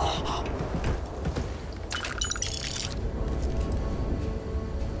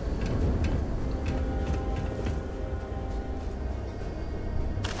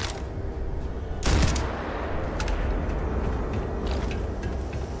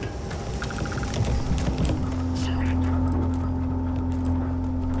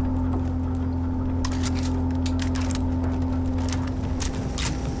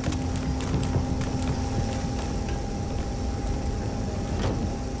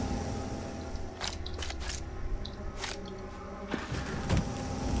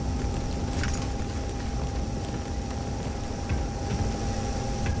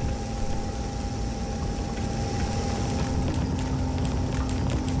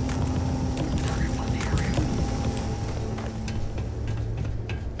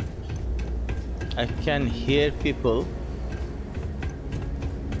 I can hear people.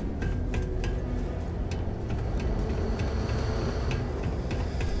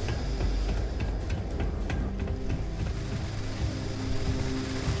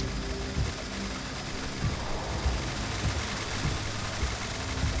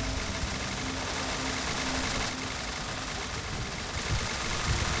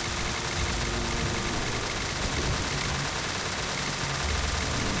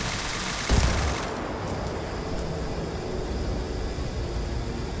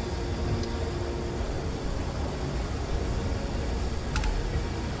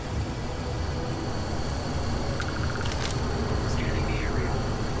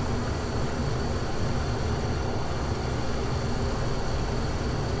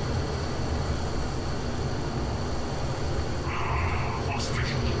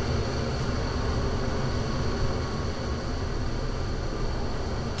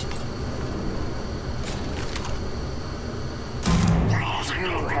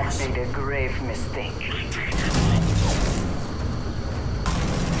 You have made a grave mistake.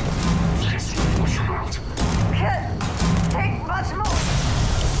 Can't take much more.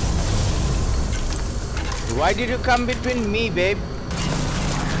 Why did you come between me, babe?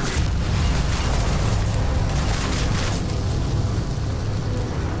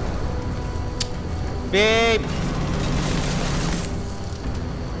 Babe!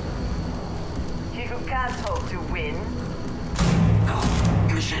 You can't hope to win.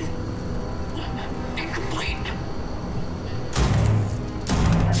 Mission incomplete.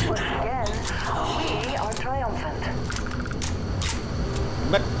 But once again, we are triumphant.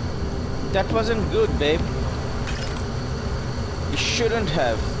 But that wasn't good, babe. You shouldn't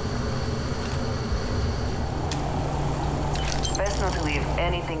have. Best not to leave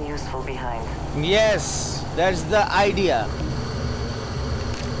anything useful behind. Yes, that's the idea.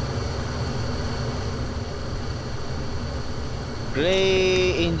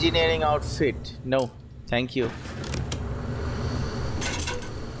 Gray engineering outfit. No, thank you.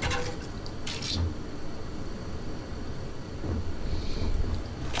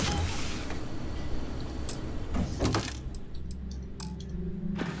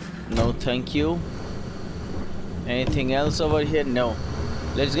 No, thank you. Anything else over here? No.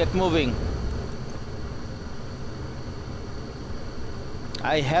 Let's get moving.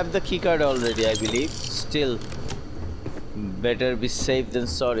 I have the keycard already, I believe. Still, better be safe than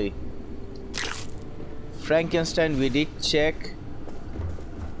sorry. Frankenstein, we did check.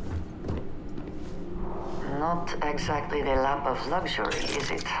 Not exactly the lap of luxury,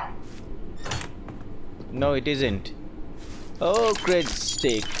 is it? No, it isn't. Oh, great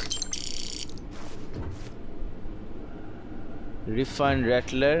steak. Refined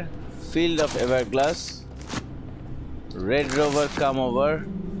Rattler, Field of Everglass, Red Rover come over.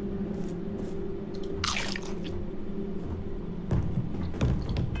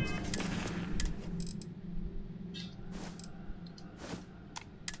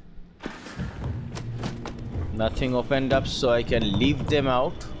 Nothing opened up, so I can leave them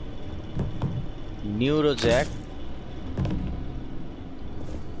out. Neurojack.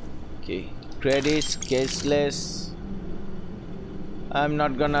 Okay, credits, caseless. I'm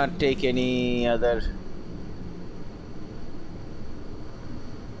not gonna take any other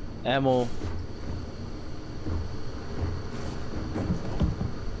ammo.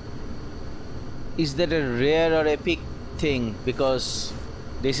 Is that a rare or epic thing? Because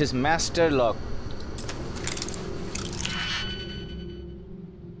this is master lock.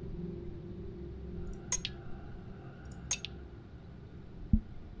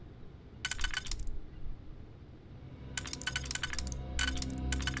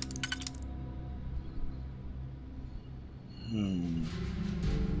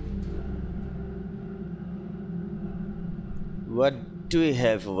 What do we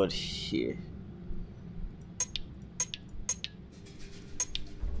have over here?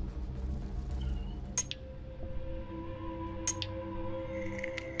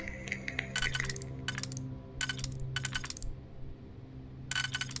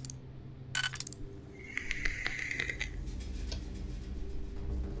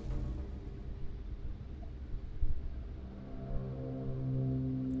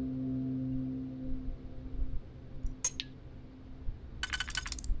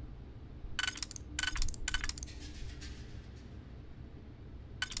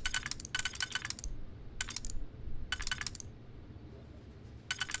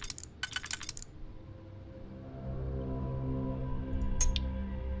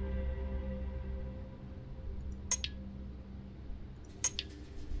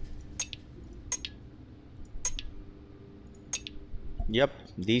 Yep,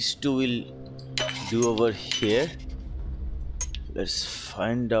 these two will do over here? Let's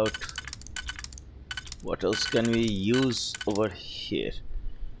find out what else can we use over here.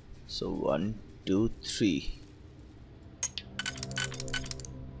 So 1, 2, 3.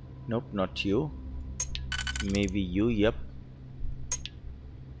 Nope, not you. Maybe you, yep.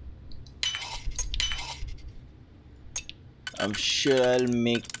 I'm sure I'll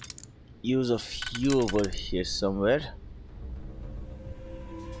make use of you over here somewhere.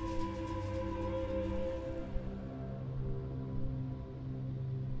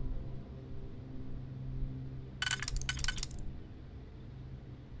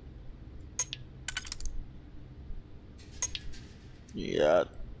 Yeah,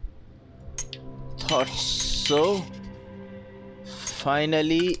 thought so.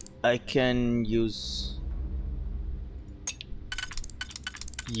 Finally, I can use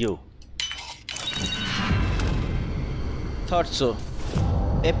you. Thought so.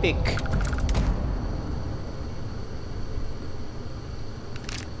 Epic.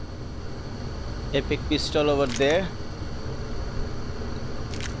 Epic pistol over there.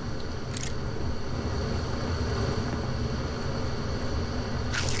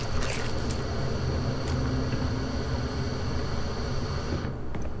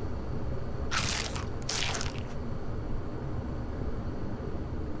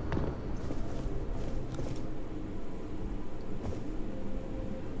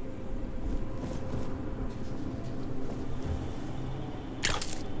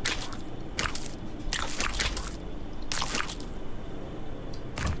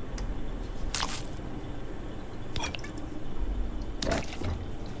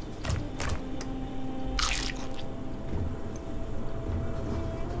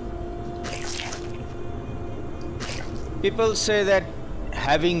 People say that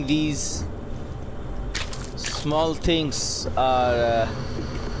having these small things are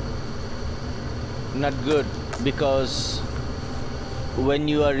not good, because when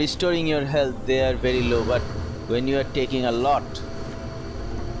you are restoring your health they are very low, but when you are taking a lot,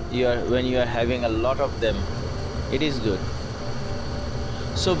 when you are having a lot of them, it is good.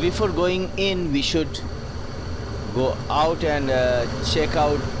 So before going in, we should go out and check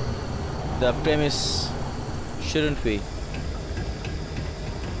out the premise, shouldn't we?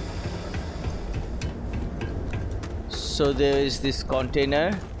 So there is this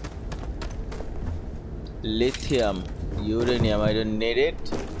container, lithium, uranium, I don't need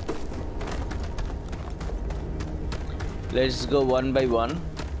it. Let's go one by one.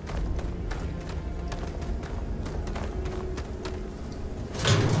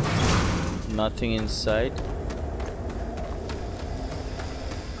 Nothing inside.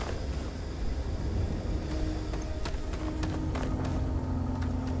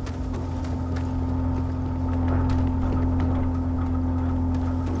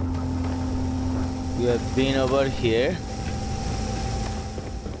 We have been over here.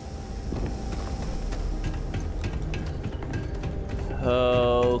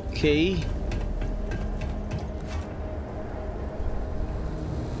 Okay.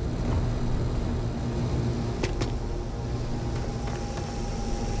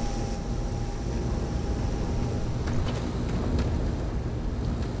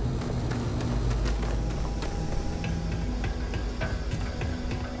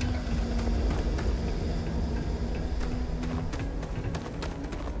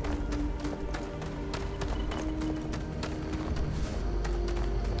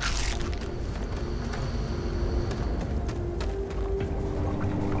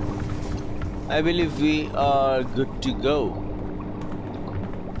 I believe we are good to go.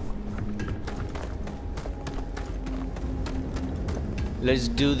 Let's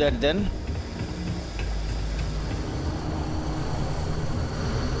do that then.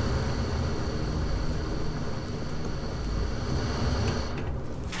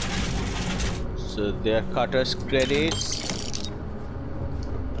 So there are cutter's credits.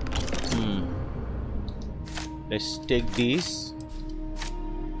 Let's take these.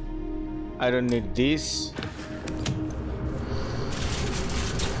 I don't need this.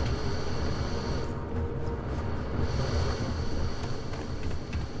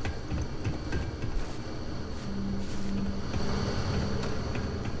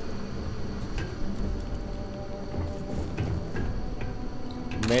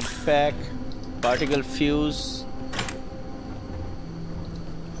 Med pack, particle fuse,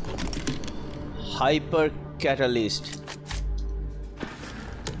 hyper catalyst.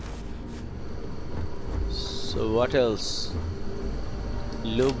 So what else?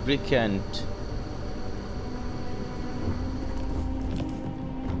 Lubricant.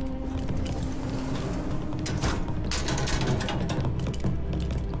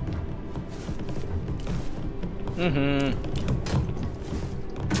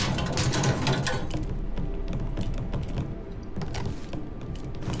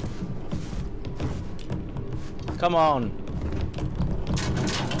 Come on.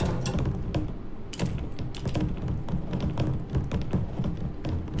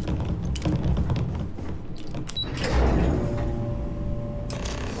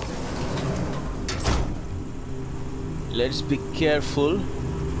 Let's be careful.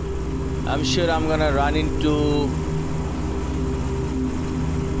 I'm sure I'm gonna run into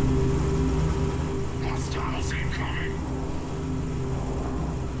hostiles incoming.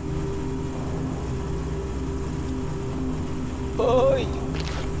 Boy,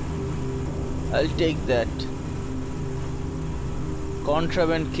 I'll take that.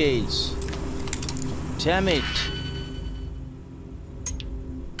 Contraband cage. Damn it.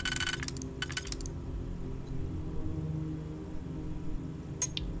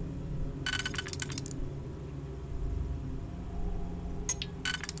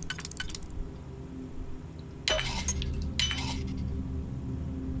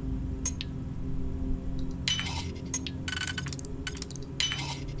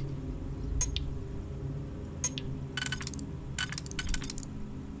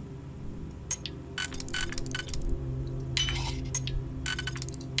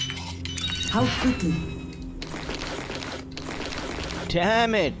 How quickly?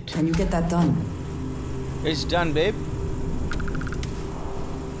 Damn it. Can you get that done? It's done, babe.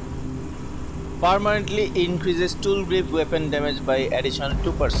 Permanently increases tool grip weapon damage by additional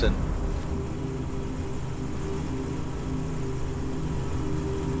 2%.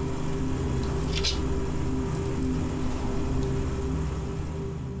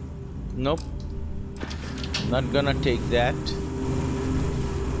 Nope. Not gonna take that.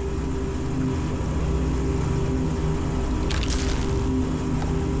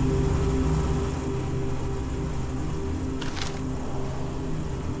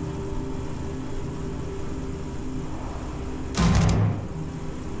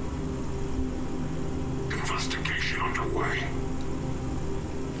 Investigation underway.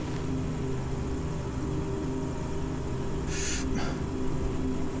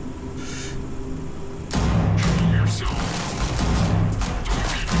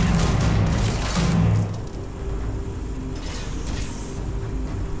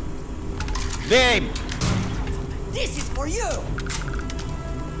 Babe! This is for you!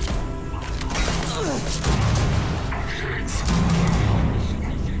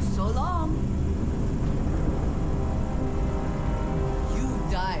 So long.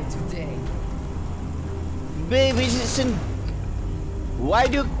 You die today. Babe, listen. Why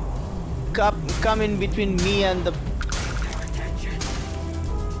do you come in between me and the...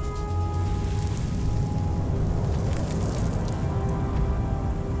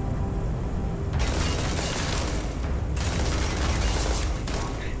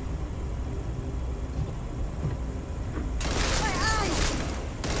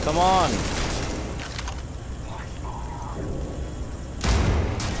 Come on.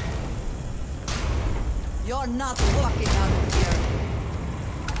 You're not walking out of here.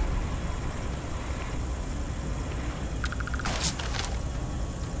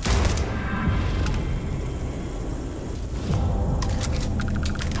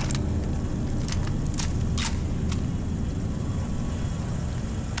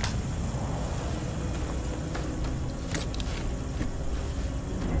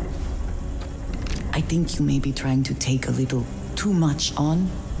 I think you may be trying to take a little too much on.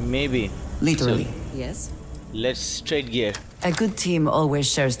 Maybe. Literally. So, Yes? let's straight gear. A good team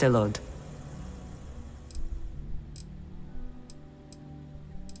always shares the load.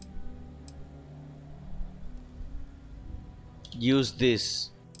 Use this.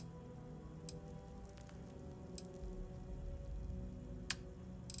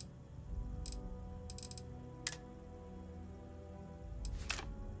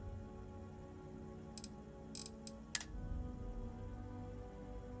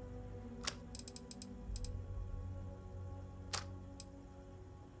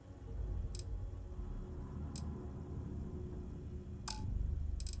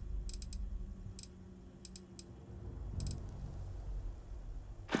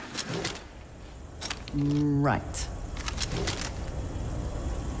 Right.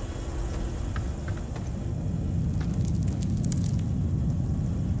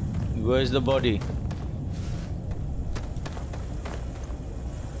 Where's the body?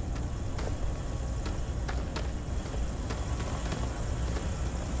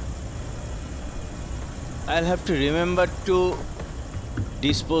 I'll have to remember to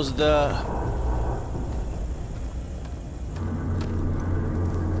dispose the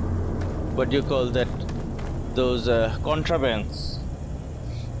what do you call that those contrabands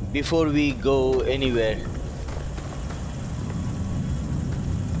before we go anywhere.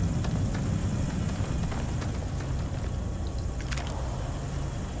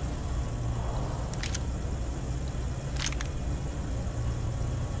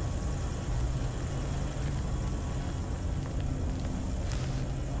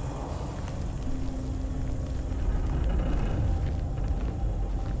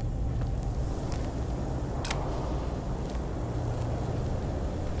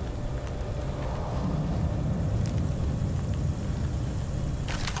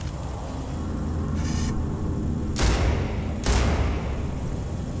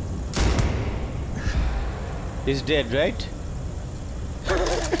 He's dead, right?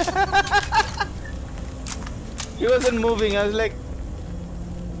 He wasn't moving. I was like,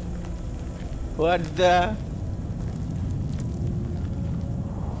 what the?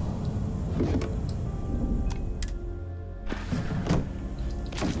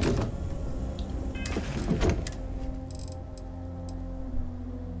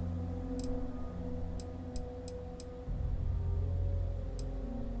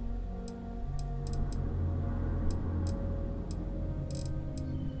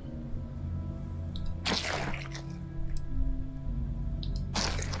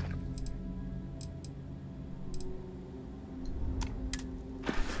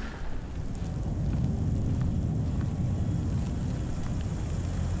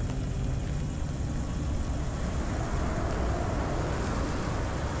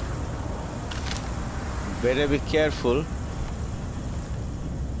 Better be careful.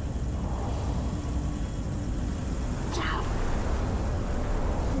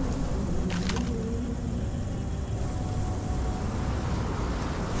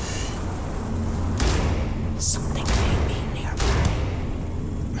 Something may be nearby.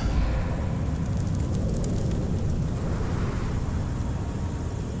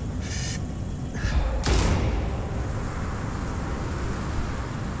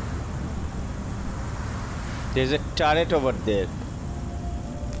 There's a turret over there.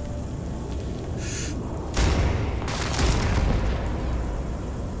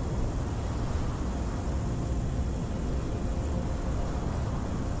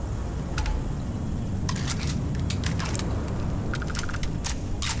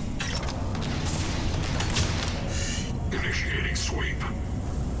 Initiating sweep.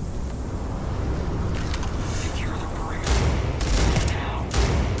 Secure the perimeter. Now.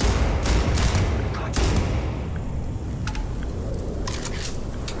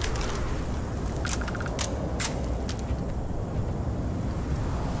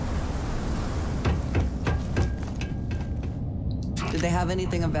 Did they have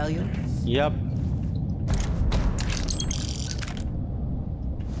anything of value? Yep.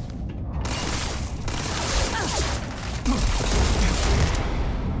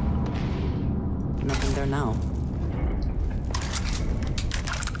 Nothing there now.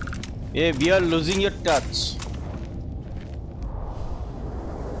 Yeah, we are losing your touch.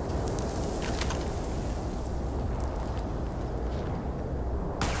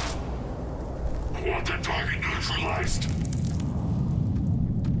 Wanted target neutralized.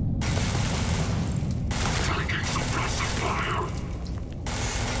 Taking suppressive fire.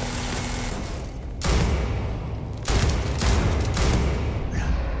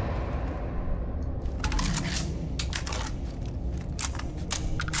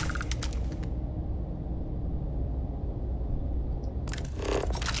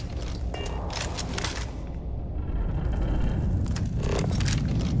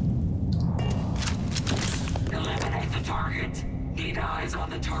 Eliminate the target. Need eyes on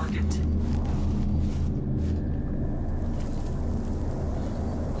the target.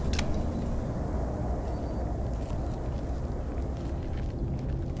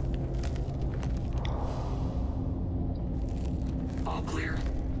 All clear.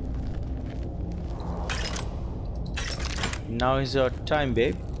 Now is our time,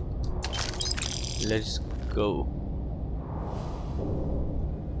 babe. Let's go.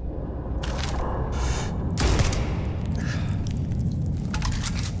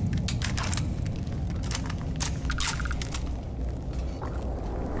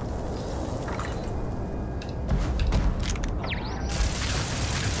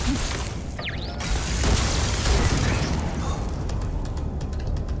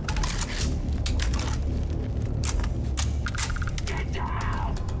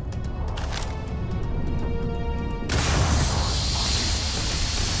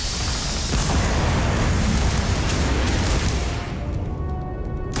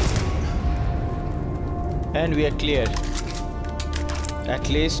 And we are clear. At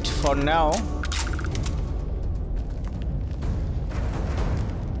least for now.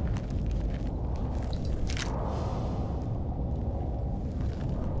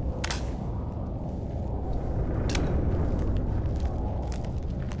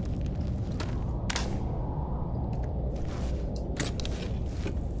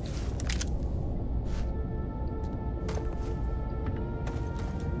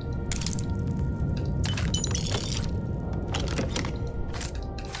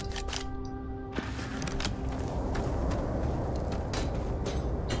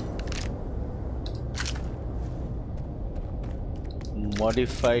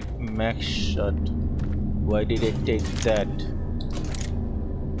 Modified max shot. Why did I take that?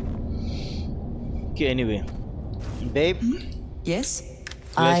 Okay, anyway. Babe? Yes?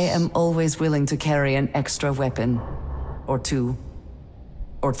 I am always willing to carry an extra weapon. Or 2.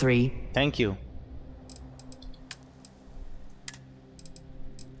 Or 3. Thank you.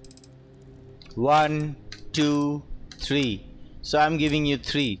 One, 2, 3. So I'm giving you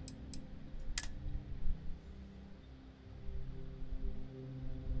 3.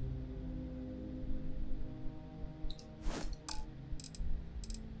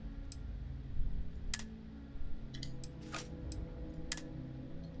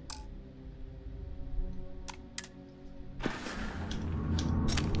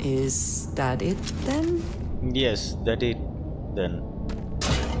 Is that it then? Yes, that it then.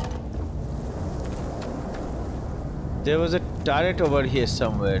 There was a turret over here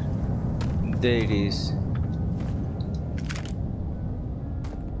somewhere. There it is.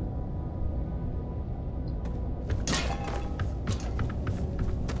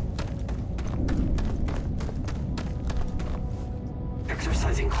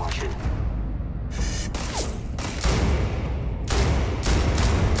 Exercising caution.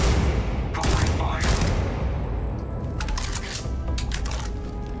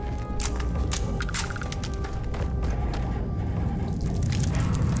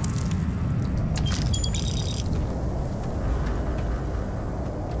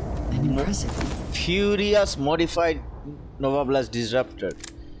 Furious modified Nova Blast disruptor.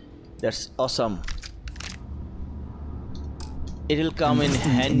 That's awesome. It'll come in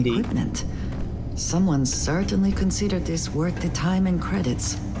handy. Equipment. Someone certainly considered this worth the time and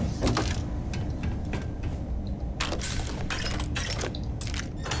credits.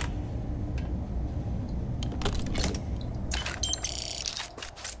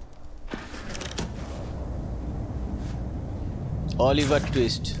 Oliver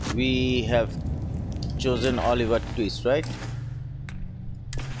Twist. We have chosen Oliver Twist, right?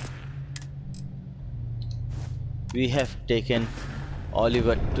 We have taken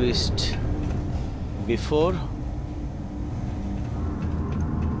Oliver Twist before.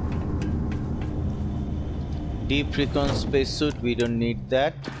 Deep recon spacesuit, we don't need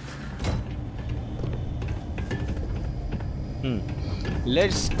that.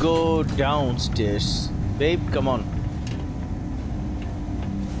 Let's go downstairs. Babe, come on.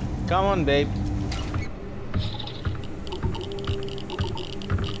 Come on, babe.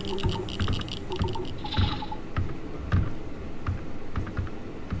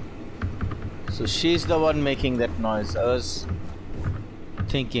 So she's the one making that noise. I was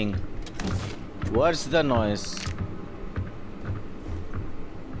thinking, what's the noise?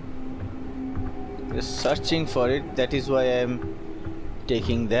 Just searching for it. That is why I'm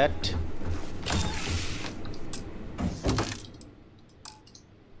taking that.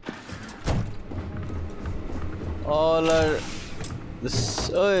 All are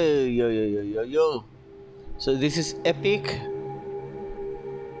this. Oh, yo. So this is epic.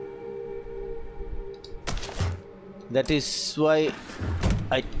 That is why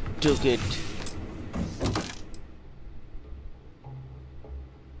I took it.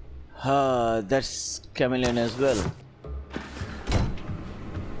 That's chameleon as well.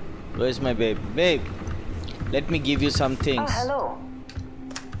 Where's my babe? Babe, let me give you some things. Oh, hello.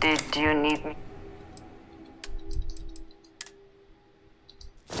 Did you need me?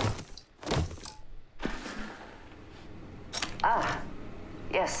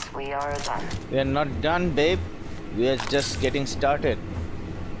 Yes, we are done. We are not done, babe. We are just getting started.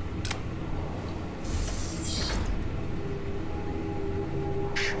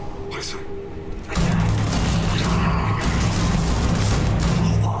 Listen.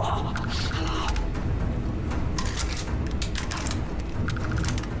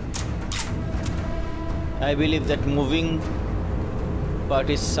 I believe that moving part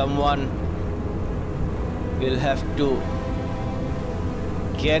is someone will have to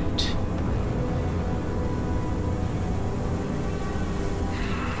get.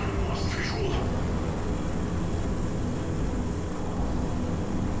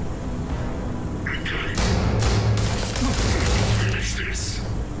 Finish this.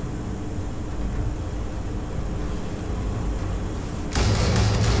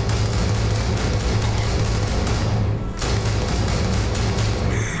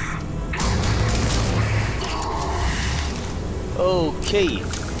 Okay,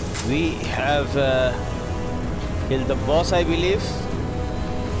 we have killed the boss, I believe.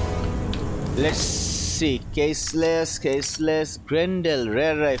 Let's see. Caseless, Grendel,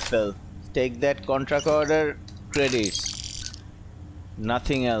 rare rifle. Take that, contract order, credits.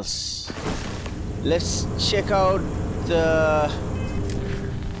 Nothing else. Let's check out the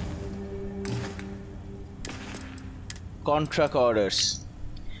contract orders.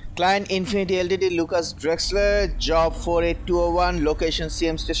 Client Infinity Ltd, Lucas Drexler, job 48201, location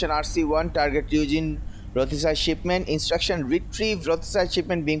CM station RC1, target Ruyjin Rothesay shipment, instruction retrieve Rothesay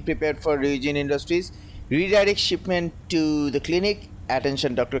shipment being prepared for Ruyjin Industries, redirect shipment to the clinic,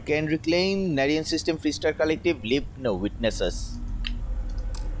 attention Dr. Ken reclaim, Narian system freestyle collective, leave no witnesses.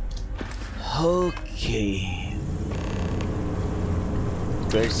 Okay.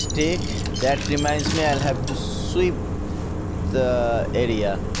 Breadstick, that reminds me I'll have to sweep the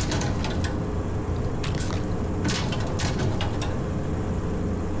area.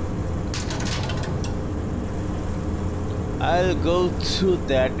 I'll go through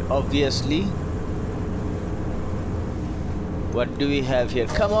that obviously. What do we have here?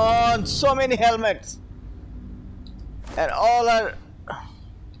 Come on, so many helmets, and all are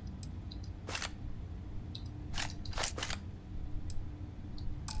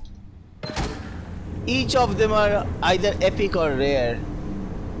each of them are either epic or rare,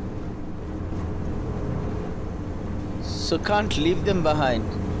 so can't leave them behind.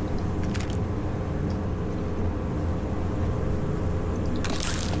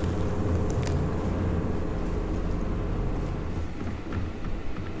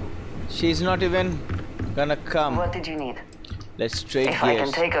 She's not even gonna come. What did you need? Let's trade If gears. I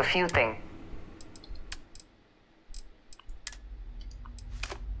can take a few things.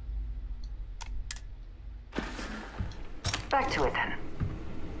 Back to it then.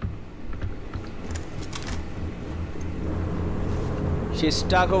 She's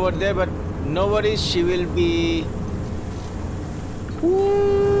stuck over there, but no worries, she will be...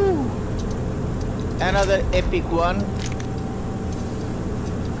 Woo! Another epic one.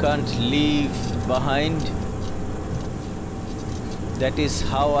 Can't leave behind. That is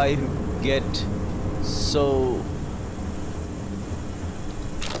how I get so...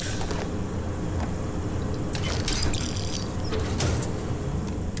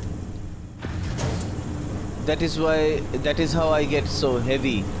 That is how I get so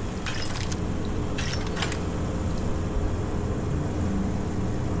heavy.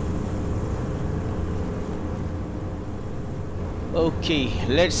 Okay,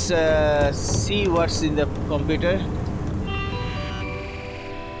 let's see what's in the computer.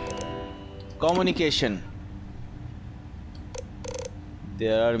 Communication.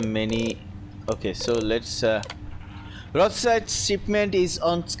 There are many. Okay, so let's Rothesay shipment is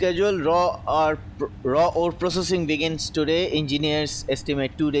on schedule. Raw ore processing begins today. Engineers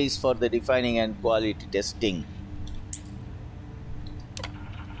estimate 2 days for the refining and quality testing.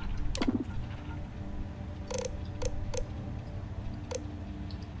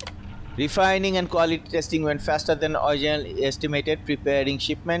 Refining and quality testing went faster than originally estimated, preparing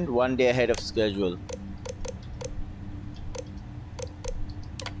shipment 1 day ahead of schedule.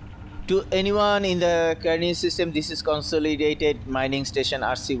 To anyone in the Carnier system, this is Consolidated Mining Station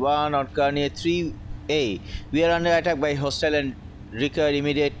RC1 on Carnier 3A. We are under attack by hostile and require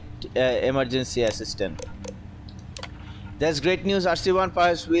immediate emergency assistance. That's great news. RC1,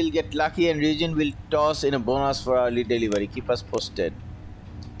 perhaps we'll get lucky and Ruyjin will toss in a bonus for early delivery. Keep us posted.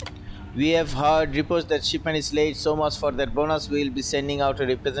 We have heard reports that shipment is late, so much for that bonus. We will be sending out a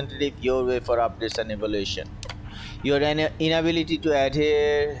representative your way for updates and evaluation. Your inability to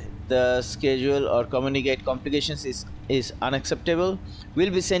adhere the schedule or communicate complications is unacceptable.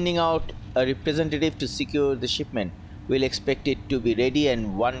 We'll be sending out a representative to secure the shipment. We'll expect it to be ready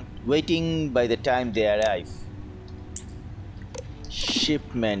and waiting by the time they arrive.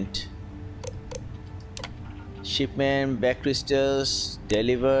 Shipment, back crystals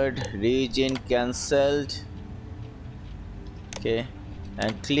delivered, Ruyjin cancelled. Okay,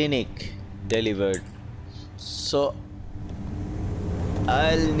 and clinic delivered. So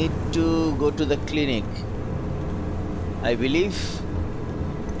I'll need to go to the clinic, I believe.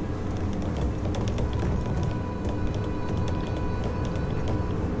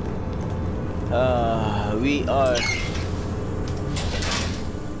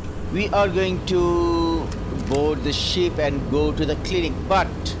 We are going to board the ship and go to the clinic, but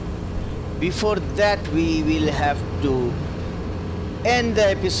before that we will have to end the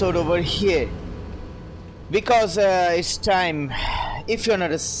episode over here, because it's time. If you're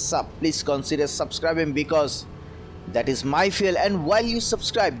not a sub, please consider subscribing, because that is my fuel. And while you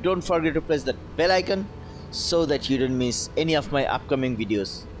subscribe, don't forget to press the bell icon so that you don't miss any of my upcoming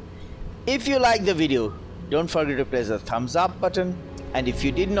videos. If you like the video, don't forget to press the thumbs up button, and if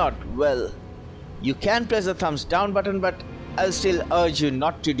you did not, well, you can press the thumbs down button, but I'll still urge you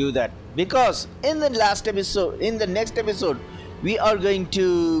not to do that, because in the next episode we are going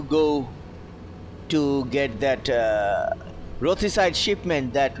to go to get that Rothesay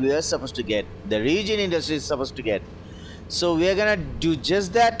shipment that we are supposed to get, the Ruyjin Industries is supposed to get. So we are gonna do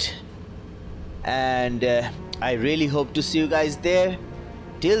just that, and I really hope to see you guys there.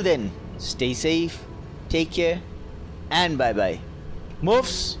 Till then, stay safe, take care, and bye bye.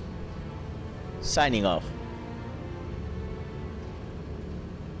 MUFS signing off.